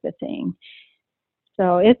morning type of thing.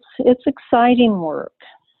 So it's exciting work.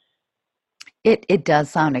 It does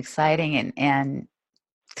sound exciting and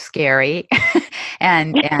scary.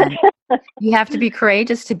 and you have to be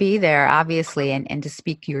courageous to be there, obviously, and to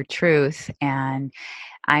speak your truth. And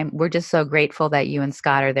we're just so grateful that you and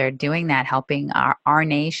Scott are there doing that, helping our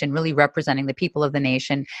nation, really representing the people of the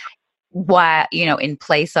nation, while, you know, in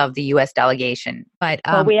place of the U.S. delegation. But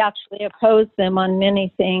well, we actually oppose them on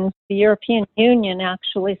many things. The European Union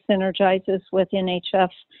actually synergizes with NHF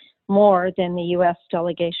more than the U.S.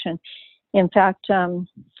 delegation. In fact,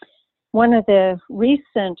 one of the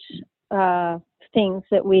recent things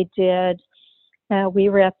that we did, we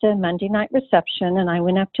were at the Monday night reception, and I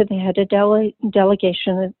went up to the head of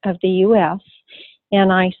delegation of the U.S.,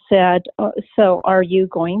 and I said, so are you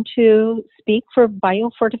going to speak for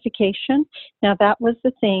biofortification? Now, that was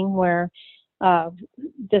the thing where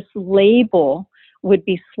this label would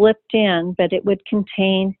be slipped in, but it would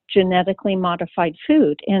contain genetically modified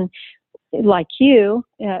food. And like you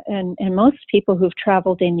and most people who've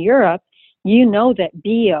traveled in Europe, you know that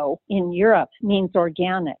bio in Europe means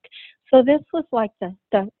organic. So this was like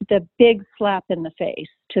the big slap in the face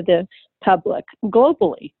to the public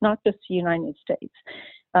globally, not just the United States,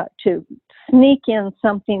 to sneak in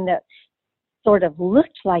something that sort of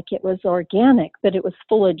looked like it was organic, but it was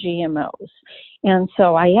full of GMOs. And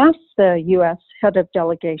so I asked the U.S. head of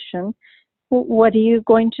delegation, what are you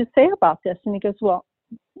going to say about this? And he goes, well,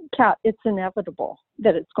 Kat, it's inevitable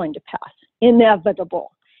that it's going to pass.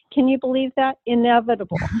 Inevitable. Can you believe that?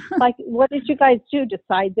 Inevitable. Like, what did you guys do?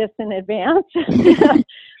 Decide this in advance?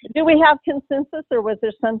 Do we have consensus, or was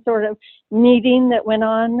there some sort of meeting that went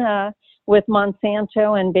on with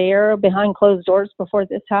Monsanto and Bayer behind closed doors before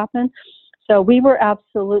this happened? So we were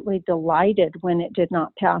absolutely delighted when it did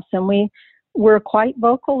not pass, and we were quite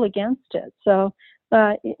vocal against it. So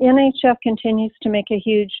NHF continues to make a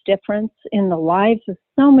huge difference in the lives of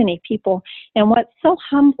so many people. And what's so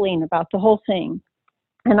humbling about the whole thing,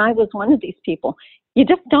 and I was one of these people, you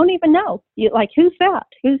just don't even know. You like, who's that?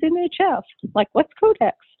 Who's NHF? Like, what's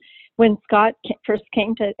Codex? When Scott first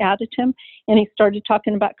came to Adytum and he started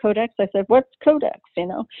talking about Codex, I said, what's Codex, you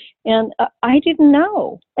know? And I didn't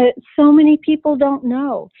know. So many people don't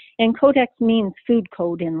know. And Codex means food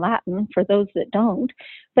code in Latin, for those that don't.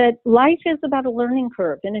 But life is about a learning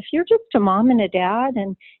curve. And if you're just a mom and a dad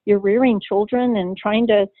and you're rearing children and trying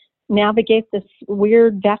to navigate this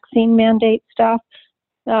weird vaccine mandate stuff,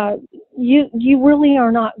 you really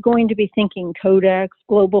are not going to be thinking Codex,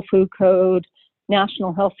 Global Food Code,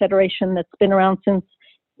 National Health Federation that's been around since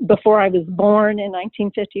before I was born in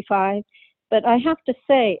 1955. But I have to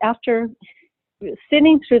say, after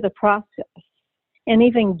sitting through the process and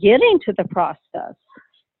even getting to the process,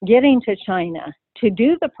 getting to China to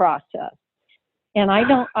do the process, And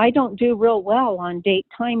I don't do real well on date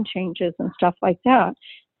time changes and stuff like that.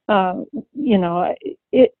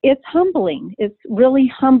 It's humbling. It's really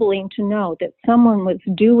humbling to know that someone was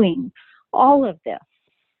doing all of this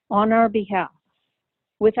on our behalf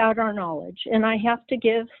without our knowledge. And I have to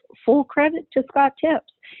give full credit to Scott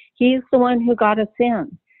Tips. He's the one who got us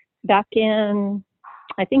in back in,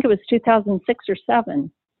 I think it was 2006 or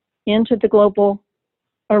 7, into the global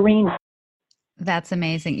arena. That's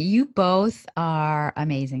amazing. You both are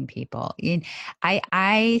amazing people.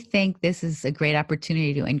 I think this is a great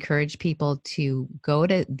opportunity to encourage people to go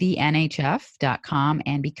to thenhf.com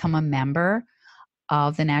and become a member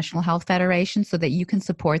of the National Health Federation so that you can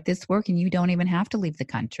support this work and you don't even have to leave the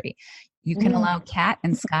country. You can allow Kat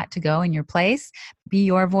and Scott to go in your place, be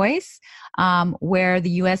your voice, where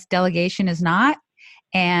the U.S. delegation is not,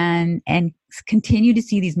 and continue to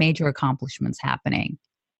see these major accomplishments happening.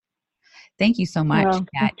 Thank you so much,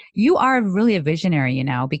 Kat. You are really a visionary,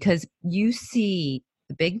 because you see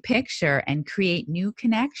the big picture and create new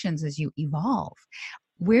connections as you evolve.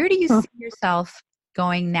 Where do you see yourself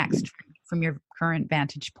going next from your current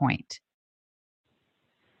vantage point?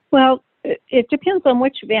 Well, it depends on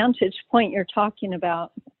which vantage point you're talking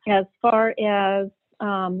about. As far as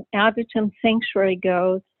Adytum Sanctuary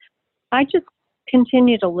goes, I just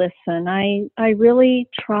continue to listen. I really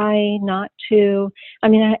try not to, I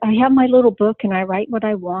have my little book and I write what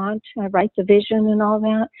I want. I write the vision and all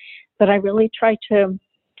that, but I really try to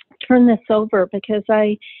turn this over because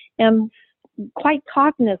I am quite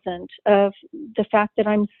cognizant of the fact that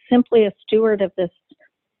I'm simply a steward of this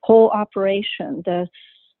whole operation, the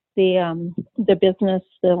business,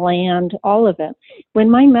 the land, all of it.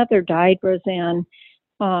 When my mother died, Roseanne,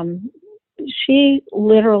 she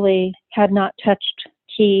literally had not touched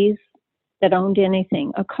keys that owned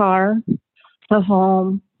anything, a car, a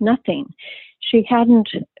home, nothing. She hadn't,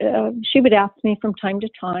 she would ask me from time to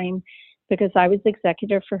time, because I was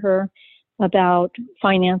executor for her, about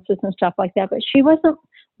finances and stuff like that, but she wasn't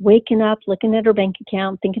waking up, looking at her bank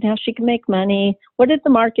account, thinking how she could make money. What did the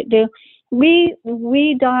market do? We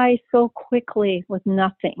die so quickly with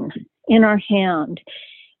nothing in our hand.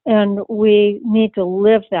 And we need to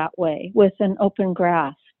live that way with an open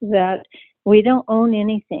grasp that we don't own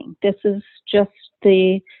anything. This is just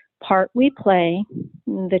the part we play,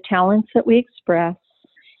 the talents that we express,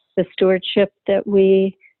 the stewardship that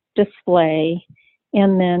we display,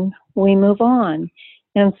 and then we move on.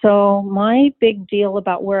 And so my big deal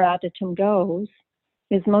about where Adytum goes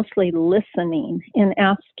is mostly listening and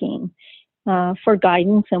asking for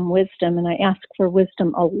guidance and wisdom. And I ask for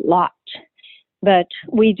wisdom a lot. But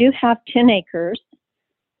we do have 10 acres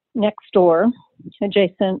next door,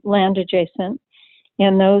 land adjacent,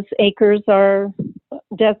 and those acres are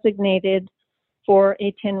designated for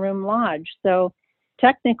a 10-room lodge. So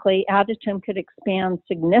technically, Adytum could expand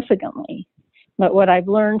significantly. But what I've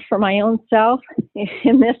learned for my own self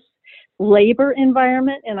in this labor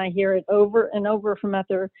environment, and I hear it over and over from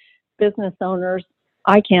other business owners,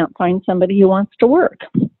 I can't find somebody who wants to work.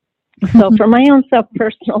 So for my own self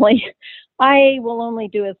personally, I will only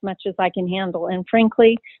do as much as I can handle. And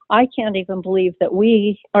frankly, I can't even believe that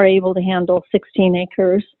we are able to handle 16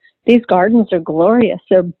 acres. These gardens are glorious.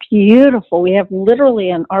 They're beautiful. We have literally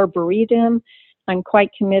an arboretum. I'm quite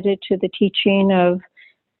committed to the teaching of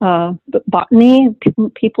botany.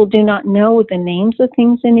 People do not know the names of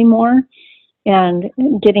things anymore. And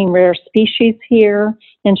getting rare species here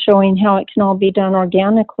and showing how it can all be done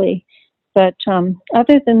organically. But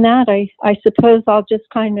other than that, I suppose I'll just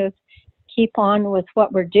kind of keep on with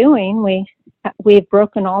what we're doing. We've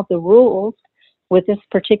broken all the rules with this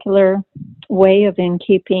particular way of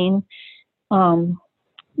innkeeping.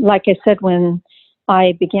 Like I said, when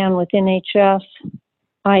I began with NHF,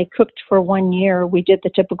 I cooked for 1 year. We did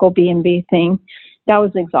the typical B&B thing. That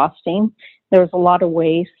was exhausting. There was a lot of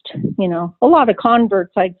waste, a lot of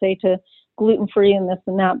converts, I'd say, to gluten-free and this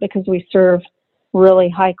and that, because we serve really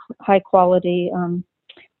high quality,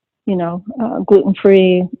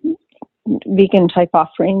 gluten-free, vegan type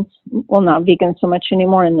offerings. Well, not vegan so much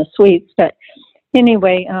anymore in the sweets, but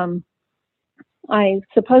anyway, I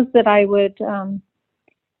suppose that I would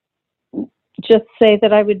just say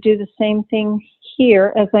that I would do the same thing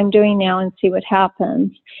here as I'm doing now and see what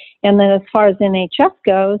happens. And then as far as NHF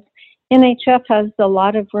goes, NHF has a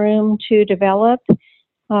lot of room to develop.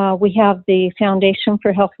 We have the Foundation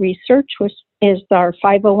for Health Research, which is our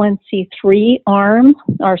 501c3 arm,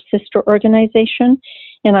 our sister organization,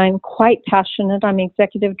 and I'm quite passionate. I'm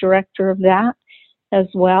executive director of that as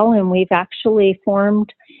well, and we've actually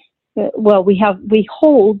formed, we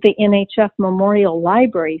hold the NHF Memorial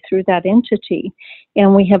Library through that entity,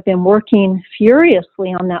 and we have been working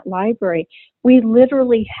furiously on that library. We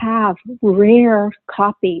literally have rare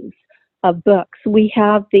copies of books. We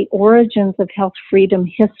have the origins of health freedom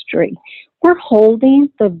history. We're holding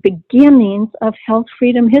the beginnings of health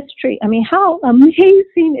freedom history. I mean, how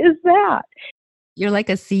amazing is that? You're like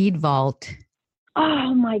a seed vault.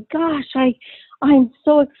 Oh my gosh, I'm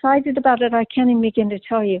so excited about it. I can't even begin to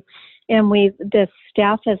tell you. And the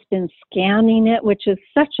staff has been scanning it, which is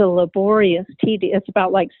such a laborious, tedious. It's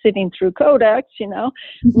about like sitting through codex,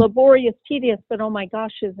 laborious, tedious. But oh my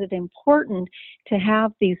gosh, is it important to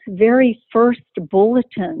have these very first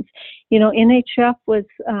bulletins? NHF was,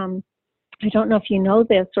 I don't know if you know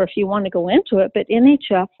this or if you want to go into it, but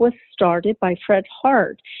NHF was started by Fred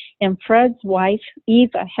Hart. And Fred's wife,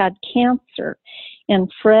 Eva, had cancer.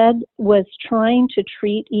 And Fred was trying to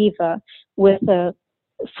treat Eva with a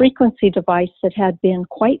frequency device that had been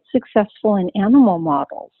quite successful in animal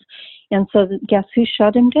models. And so guess who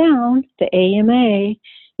shut him down? The AMA.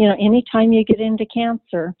 Anytime you get into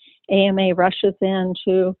cancer, AMA rushes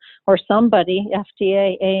into, or somebody,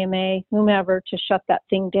 FDA, AMA, whomever, to shut that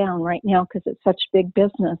thing down right now because it's such big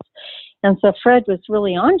business. And so Fred was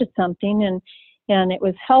really onto something, and it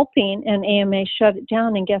was helping, and AMA shut it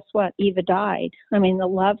down, and guess what? Eva died. I mean, the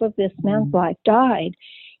love of this man's life died.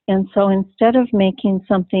 And so instead of making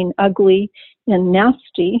something ugly and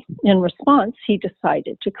nasty in response, he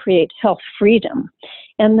decided to create health freedom.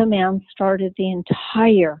 And the man started the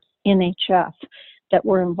entire NHF that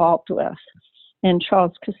we're involved with. And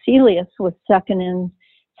Charles Casilius was second in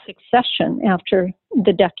succession after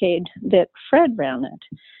the decade that Fred ran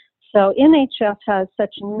it. So NHF has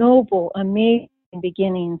such noble, amazing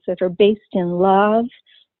beginnings that are based in love,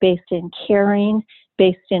 based in caring,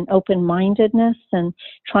 based in open-mindedness, and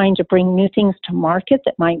trying to bring new things to market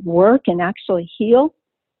that might work and actually heal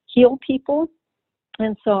people.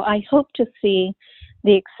 And so I hope to see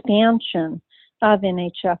the expansion of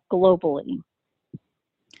NHF globally.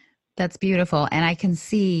 That's beautiful. And I can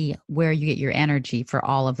see where you get your energy for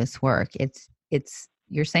all of this work. It's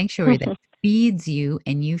your sanctuary that feeds you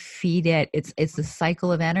and you feed it. It's the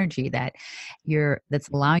cycle of energy that's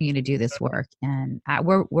allowing you to do this work. And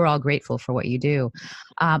we're all grateful for what you do.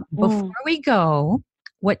 Before we go,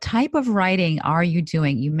 what type of writing are you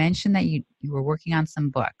doing? You mentioned that you were working on some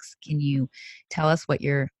books. Can you tell us what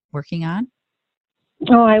you're working on?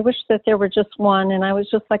 Oh, I wish that there were just one and I was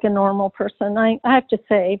just like a normal person. I have to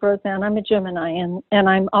say, Roseanne, I'm a Gemini and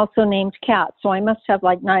I'm also named Kat, so I must have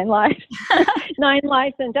like 9 lives. 9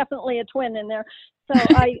 lives and definitely a twin in there. So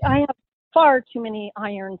I have far too many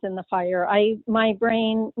irons in the fire. My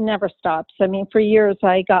brain never stops. I mean, for years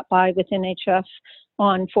I got by with NHF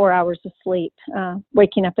on 4 hours of sleep,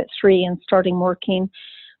 waking up at 3 and starting working.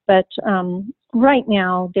 But right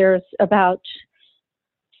now there's about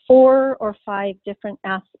 4 or 5 different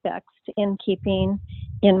aspects in keeping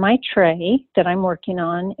in my tray that I'm working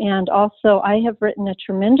on. And also I have written a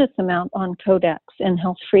tremendous amount on Codex and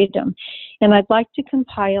health freedom. And I'd like to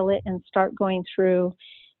compile it and start going through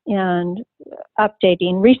and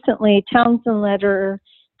updating. Recently, Townsend Letter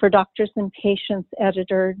for Doctors and Patients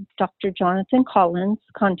editor, Dr. Jonathan Collins,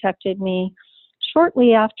 contacted me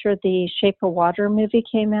shortly after the Shape of Water movie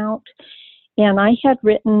came out. And I had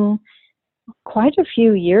written quite a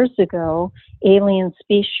few years ago, Alien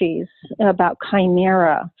Species, about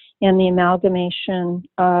chimera and the amalgamation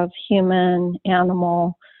of human,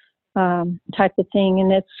 animal type of thing.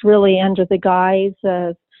 And it's really under the guise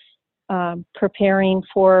of preparing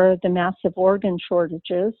for the massive organ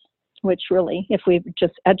shortages, which really, if we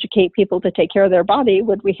just educate people to take care of their body,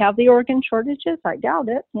 would we have the organ shortages? I doubt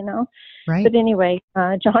it, Right. But anyway,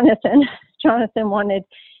 Jonathan wanted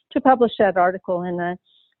to publish that article, and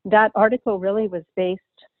that article really was based,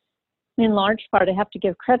 in large part, I have to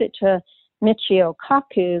give credit to Michio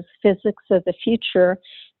Kaku's Physics of the Future,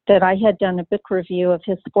 that I had done a book review of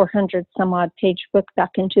his 400 some odd page book back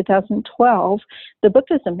in 2012. The book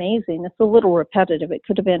is amazing. It's a little repetitive. It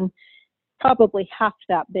could have been probably half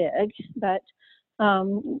that big, but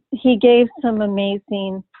he gave some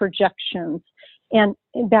amazing projections. And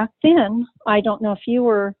back then, I don't know if you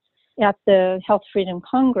were at the Health Freedom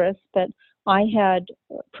Congress, but I had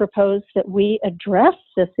proposed that we address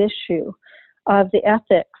this issue of the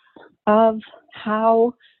ethics of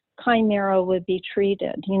how chimera would be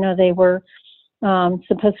treated. They were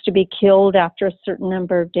supposed to be killed after a certain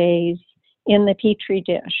number of days in the Petri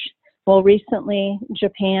dish. Well, recently,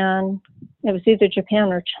 Japan, it was either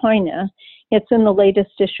Japan or China, it's in the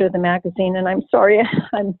latest issue of the magazine, and I'm sorry,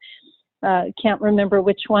 can't remember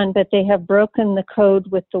which one, but they have broken the code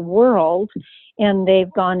with the world, and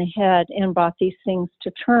they've gone ahead and brought these things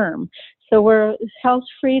to term. So health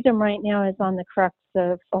freedom right now is on the crux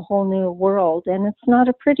of a whole new world, and it's not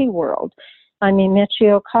a pretty world. I mean,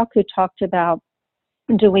 Michio Kaku talked about,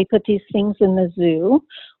 do we put these things in the zoo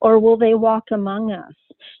or will they walk among us?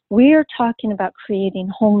 We are talking about creating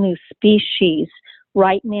whole new species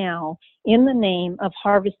right now in the name of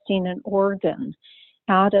harvesting an organ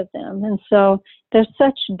out of them. And so there's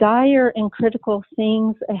such dire and critical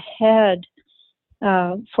things ahead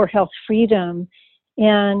for health freedom.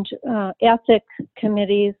 And ethics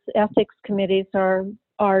committees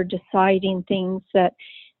are deciding things that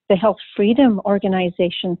the health freedom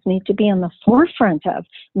organizations need to be on the forefront of.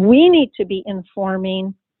 We need to be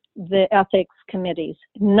informing the ethics committees,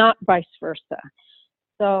 not vice versa.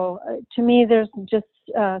 So to me, there's just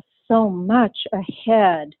so much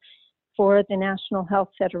ahead for the National Health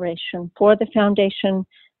Federation, for the Foundation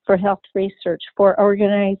for Health Research, for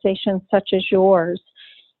organizations such as yours.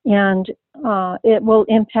 And it will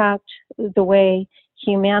impact the way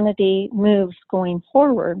humanity moves going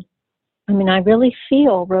forward. I mean, I really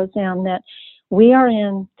feel, Roseanne, that we are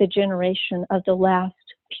in the generation of the last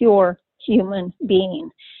pure human being.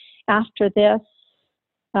 After this,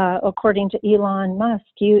 according to Elon Musk,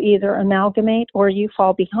 you either amalgamate or you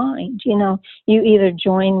fall behind. You know, you either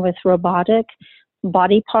join with robotic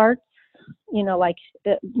body parts, you know, like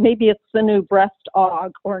maybe it's the new breast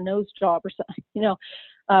aug or nose job or something. You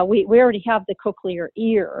know, we already have the cochlear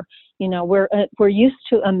ear. You know, we're used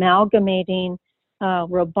to amalgamating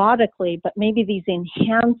robotically, but maybe these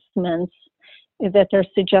enhancements that they're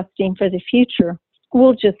suggesting for the future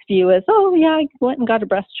we'll just view as, oh yeah, I went and got a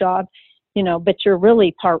breast job, you know, but you're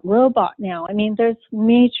really part robot now. I mean, there's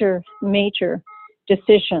major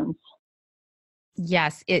decisions.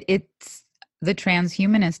 Yes, it's the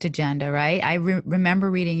transhumanist agenda, right? I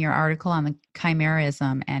remember reading your article on the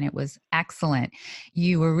chimerism, and it was excellent.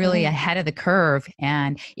 You were really ahead of the curve,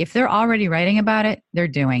 and if they're already writing about it, they're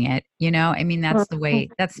doing it. You know, I mean, that's the way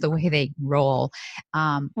they roll.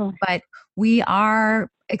 But we are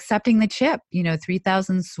accepting the chip. You know,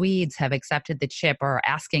 3,000 Swedes have accepted the chip or are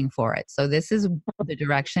asking for it. So this is the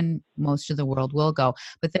direction most of the world will go.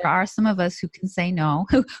 But there are some of us who can say no,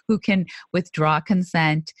 who can withdraw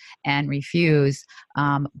consent and refuse.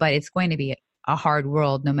 But it's going to be a hard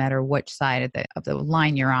world no matter which side of the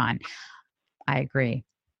line you're on. I agree.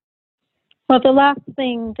 Well, the last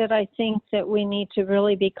thing that I think that we need to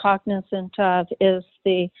really be cognizant of is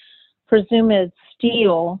the presumed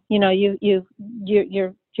steal. You know,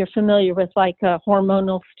 you're familiar with like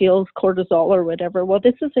hormonal steals, cortisol or whatever. Well,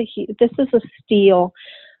 this is a steal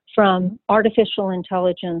from artificial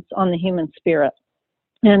intelligence on the human spirit.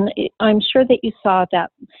 And I'm sure that you saw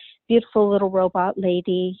that beautiful little robot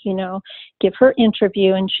lady, you know, give her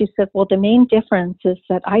interview, and she said, well, the main difference is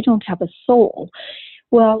that I don't have a soul.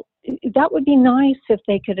 Well, that would be nice if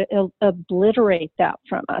they could obliterate that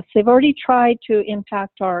from us. They've already tried to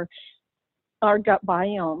impact our gut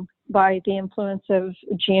biome by the influence of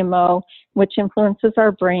GMO, which influences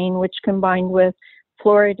our brain, which combined with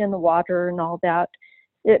fluoride in the water and all that,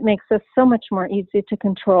 it makes us so much more easy to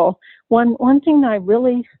control. One thing that I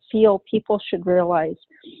really feel people should realize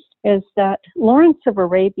is that Lawrence of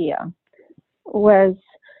Arabia was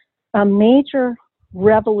a major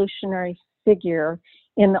revolutionary figure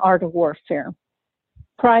in the art of warfare.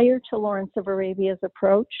 Prior to Lawrence of Arabia's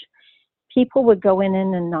approach, people would go in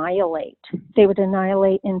and annihilate. They would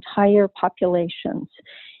annihilate entire populations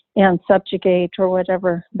and subjugate or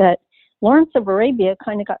whatever. But Lawrence of Arabia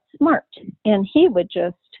kind of got smart, and he would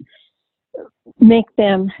just make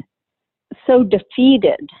them so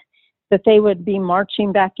defeated that they would be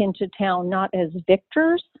marching back into town not as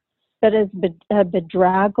victors, but as a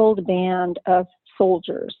bedraggled band of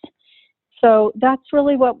soldiers. So that's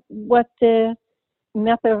really what the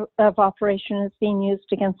method of operation is being used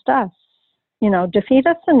against us. You know, defeat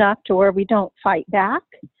us enough to where we don't fight back,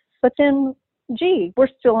 but then, gee, we're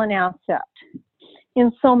still an asset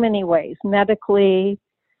in so many ways, medically,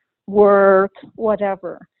 work,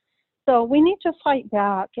 whatever. So we need to fight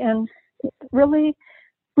back. And really,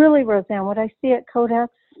 Roseanne, what I see at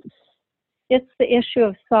Codex, it's the issue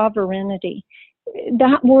of sovereignty.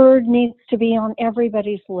 That word needs to be on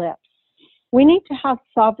everybody's lips. We need to have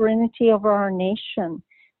sovereignty over our nation.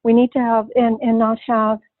 We need to have, and not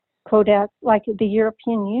have Codex, like the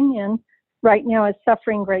European Union right now is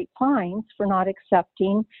suffering great fines for not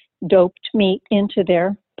accepting doped meat into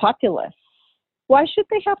their populace. Why should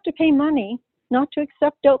they have to pay money not to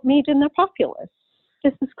accept doped meat in their populace?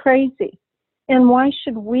 This is crazy. And why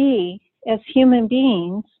should we, as human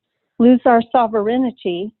beings, lose our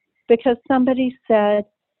sovereignty because somebody said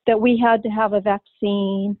that we had to have a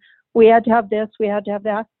vaccine, we had to have this, we had to have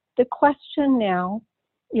that? The question now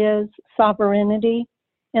is sovereignty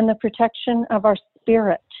and the protection of our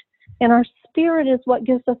spirit. And our spirit is what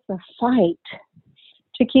gives us the fight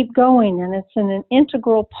to keep going, and it's an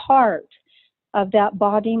integral part of that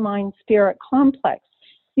body, mind, spirit complex.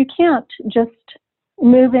 You can't just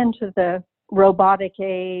move into the robotic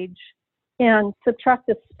age and subtract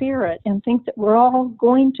the spirit and think that we're all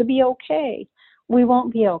going to be okay. We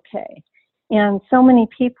won't be okay. And so many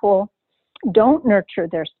people don't nurture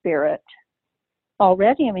their spirit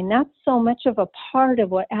already. I mean, that's so much of a part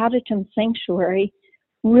of what Adytum Sanctuary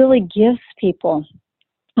really gives people.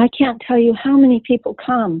 I can't tell you how many people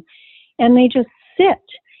come and they just sit.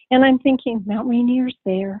 And I'm thinking, Mount Rainier's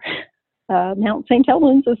there. Mount St.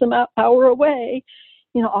 Helens is an hour away.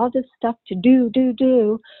 You know, all this stuff to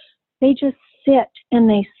do. They just sit and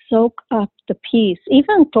they soak up the peace.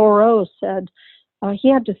 Even Thoreau said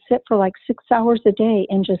he had to sit for like 6 hours a day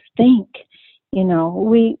and just think. You know,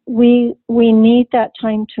 we need that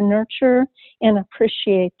time to nurture and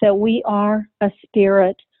appreciate that we are a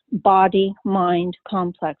spirit, body, mind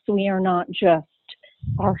complex. We are not just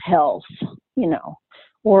our health, you know,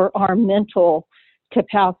 or our mental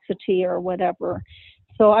capacity or whatever.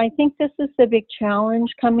 So I think this is the big challenge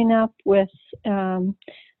coming up with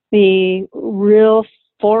the real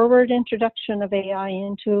forward introduction of AI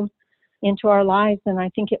into our lives, and I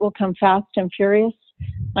think it will come fast and furious.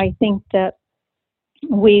 I think that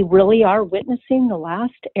we really are witnessing the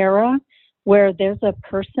last era where there's a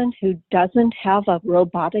person who doesn't have a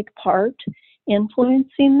robotic part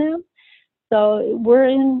influencing them. So we're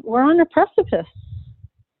on a precipice.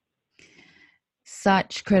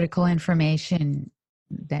 Such critical information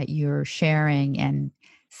that you're sharing and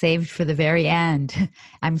saved for the very end.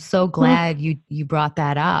 I'm so glad you brought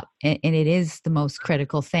that up. And it is the most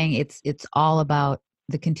critical thing. It's all about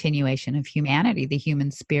the continuation of humanity, the human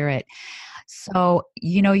spirit. So,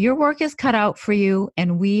 you know, your work is cut out for you,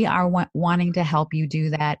 and we are wanting to help you do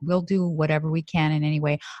that. We'll do whatever we can in any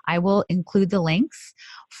way. I will include the links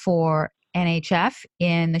for NHF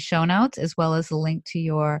in the show notes, as well as the link to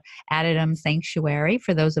your Adytum Sanctuary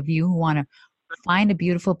for those of you who want to find a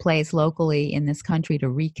beautiful place locally in this country to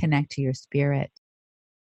reconnect to your spirit.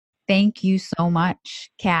 Thank you so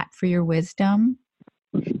much, Kat, for your wisdom.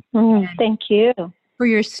 Thank you. For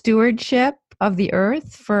your stewardship of the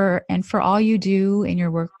earth, and for all you do in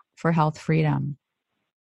your work for health freedom.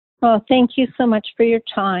 Well, thank you so much for your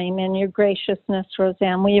time and your graciousness,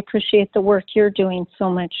 Roseanne. We appreciate the work you're doing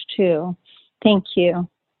so much too. Thank you.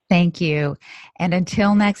 Thank you. And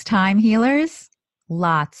until next time, healers,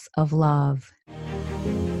 lots of love.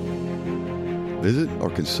 Visit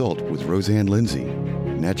or consult with Roseanne Lindsay,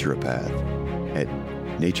 naturopath, at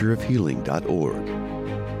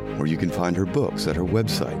natureofhealing.org, or you can find her books at her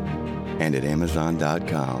website and at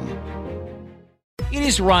Amazon.com. It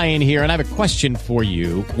is Ryan here, and I have a question for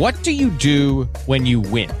you. What do you do when you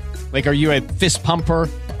win? Like, are you a fist pumper,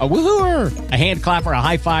 a woohooer, a hand clapper, a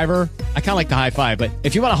high fiver? I kind of like the high five, but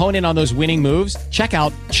if you want to hone in on those winning moves, check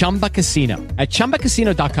out Chumba Casino. At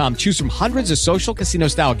ChumbaCasino.com, choose from hundreds of social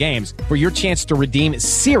casino-style games for your chance to redeem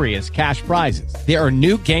serious cash prizes. There are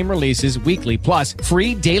new game releases weekly, plus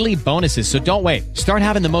free daily bonuses, so don't wait. Start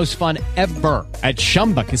having the most fun ever at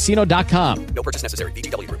ChumbaCasino.com. No purchase necessary.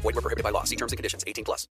 VGW Group. Void where prohibited by law. See terms and conditions. 18+.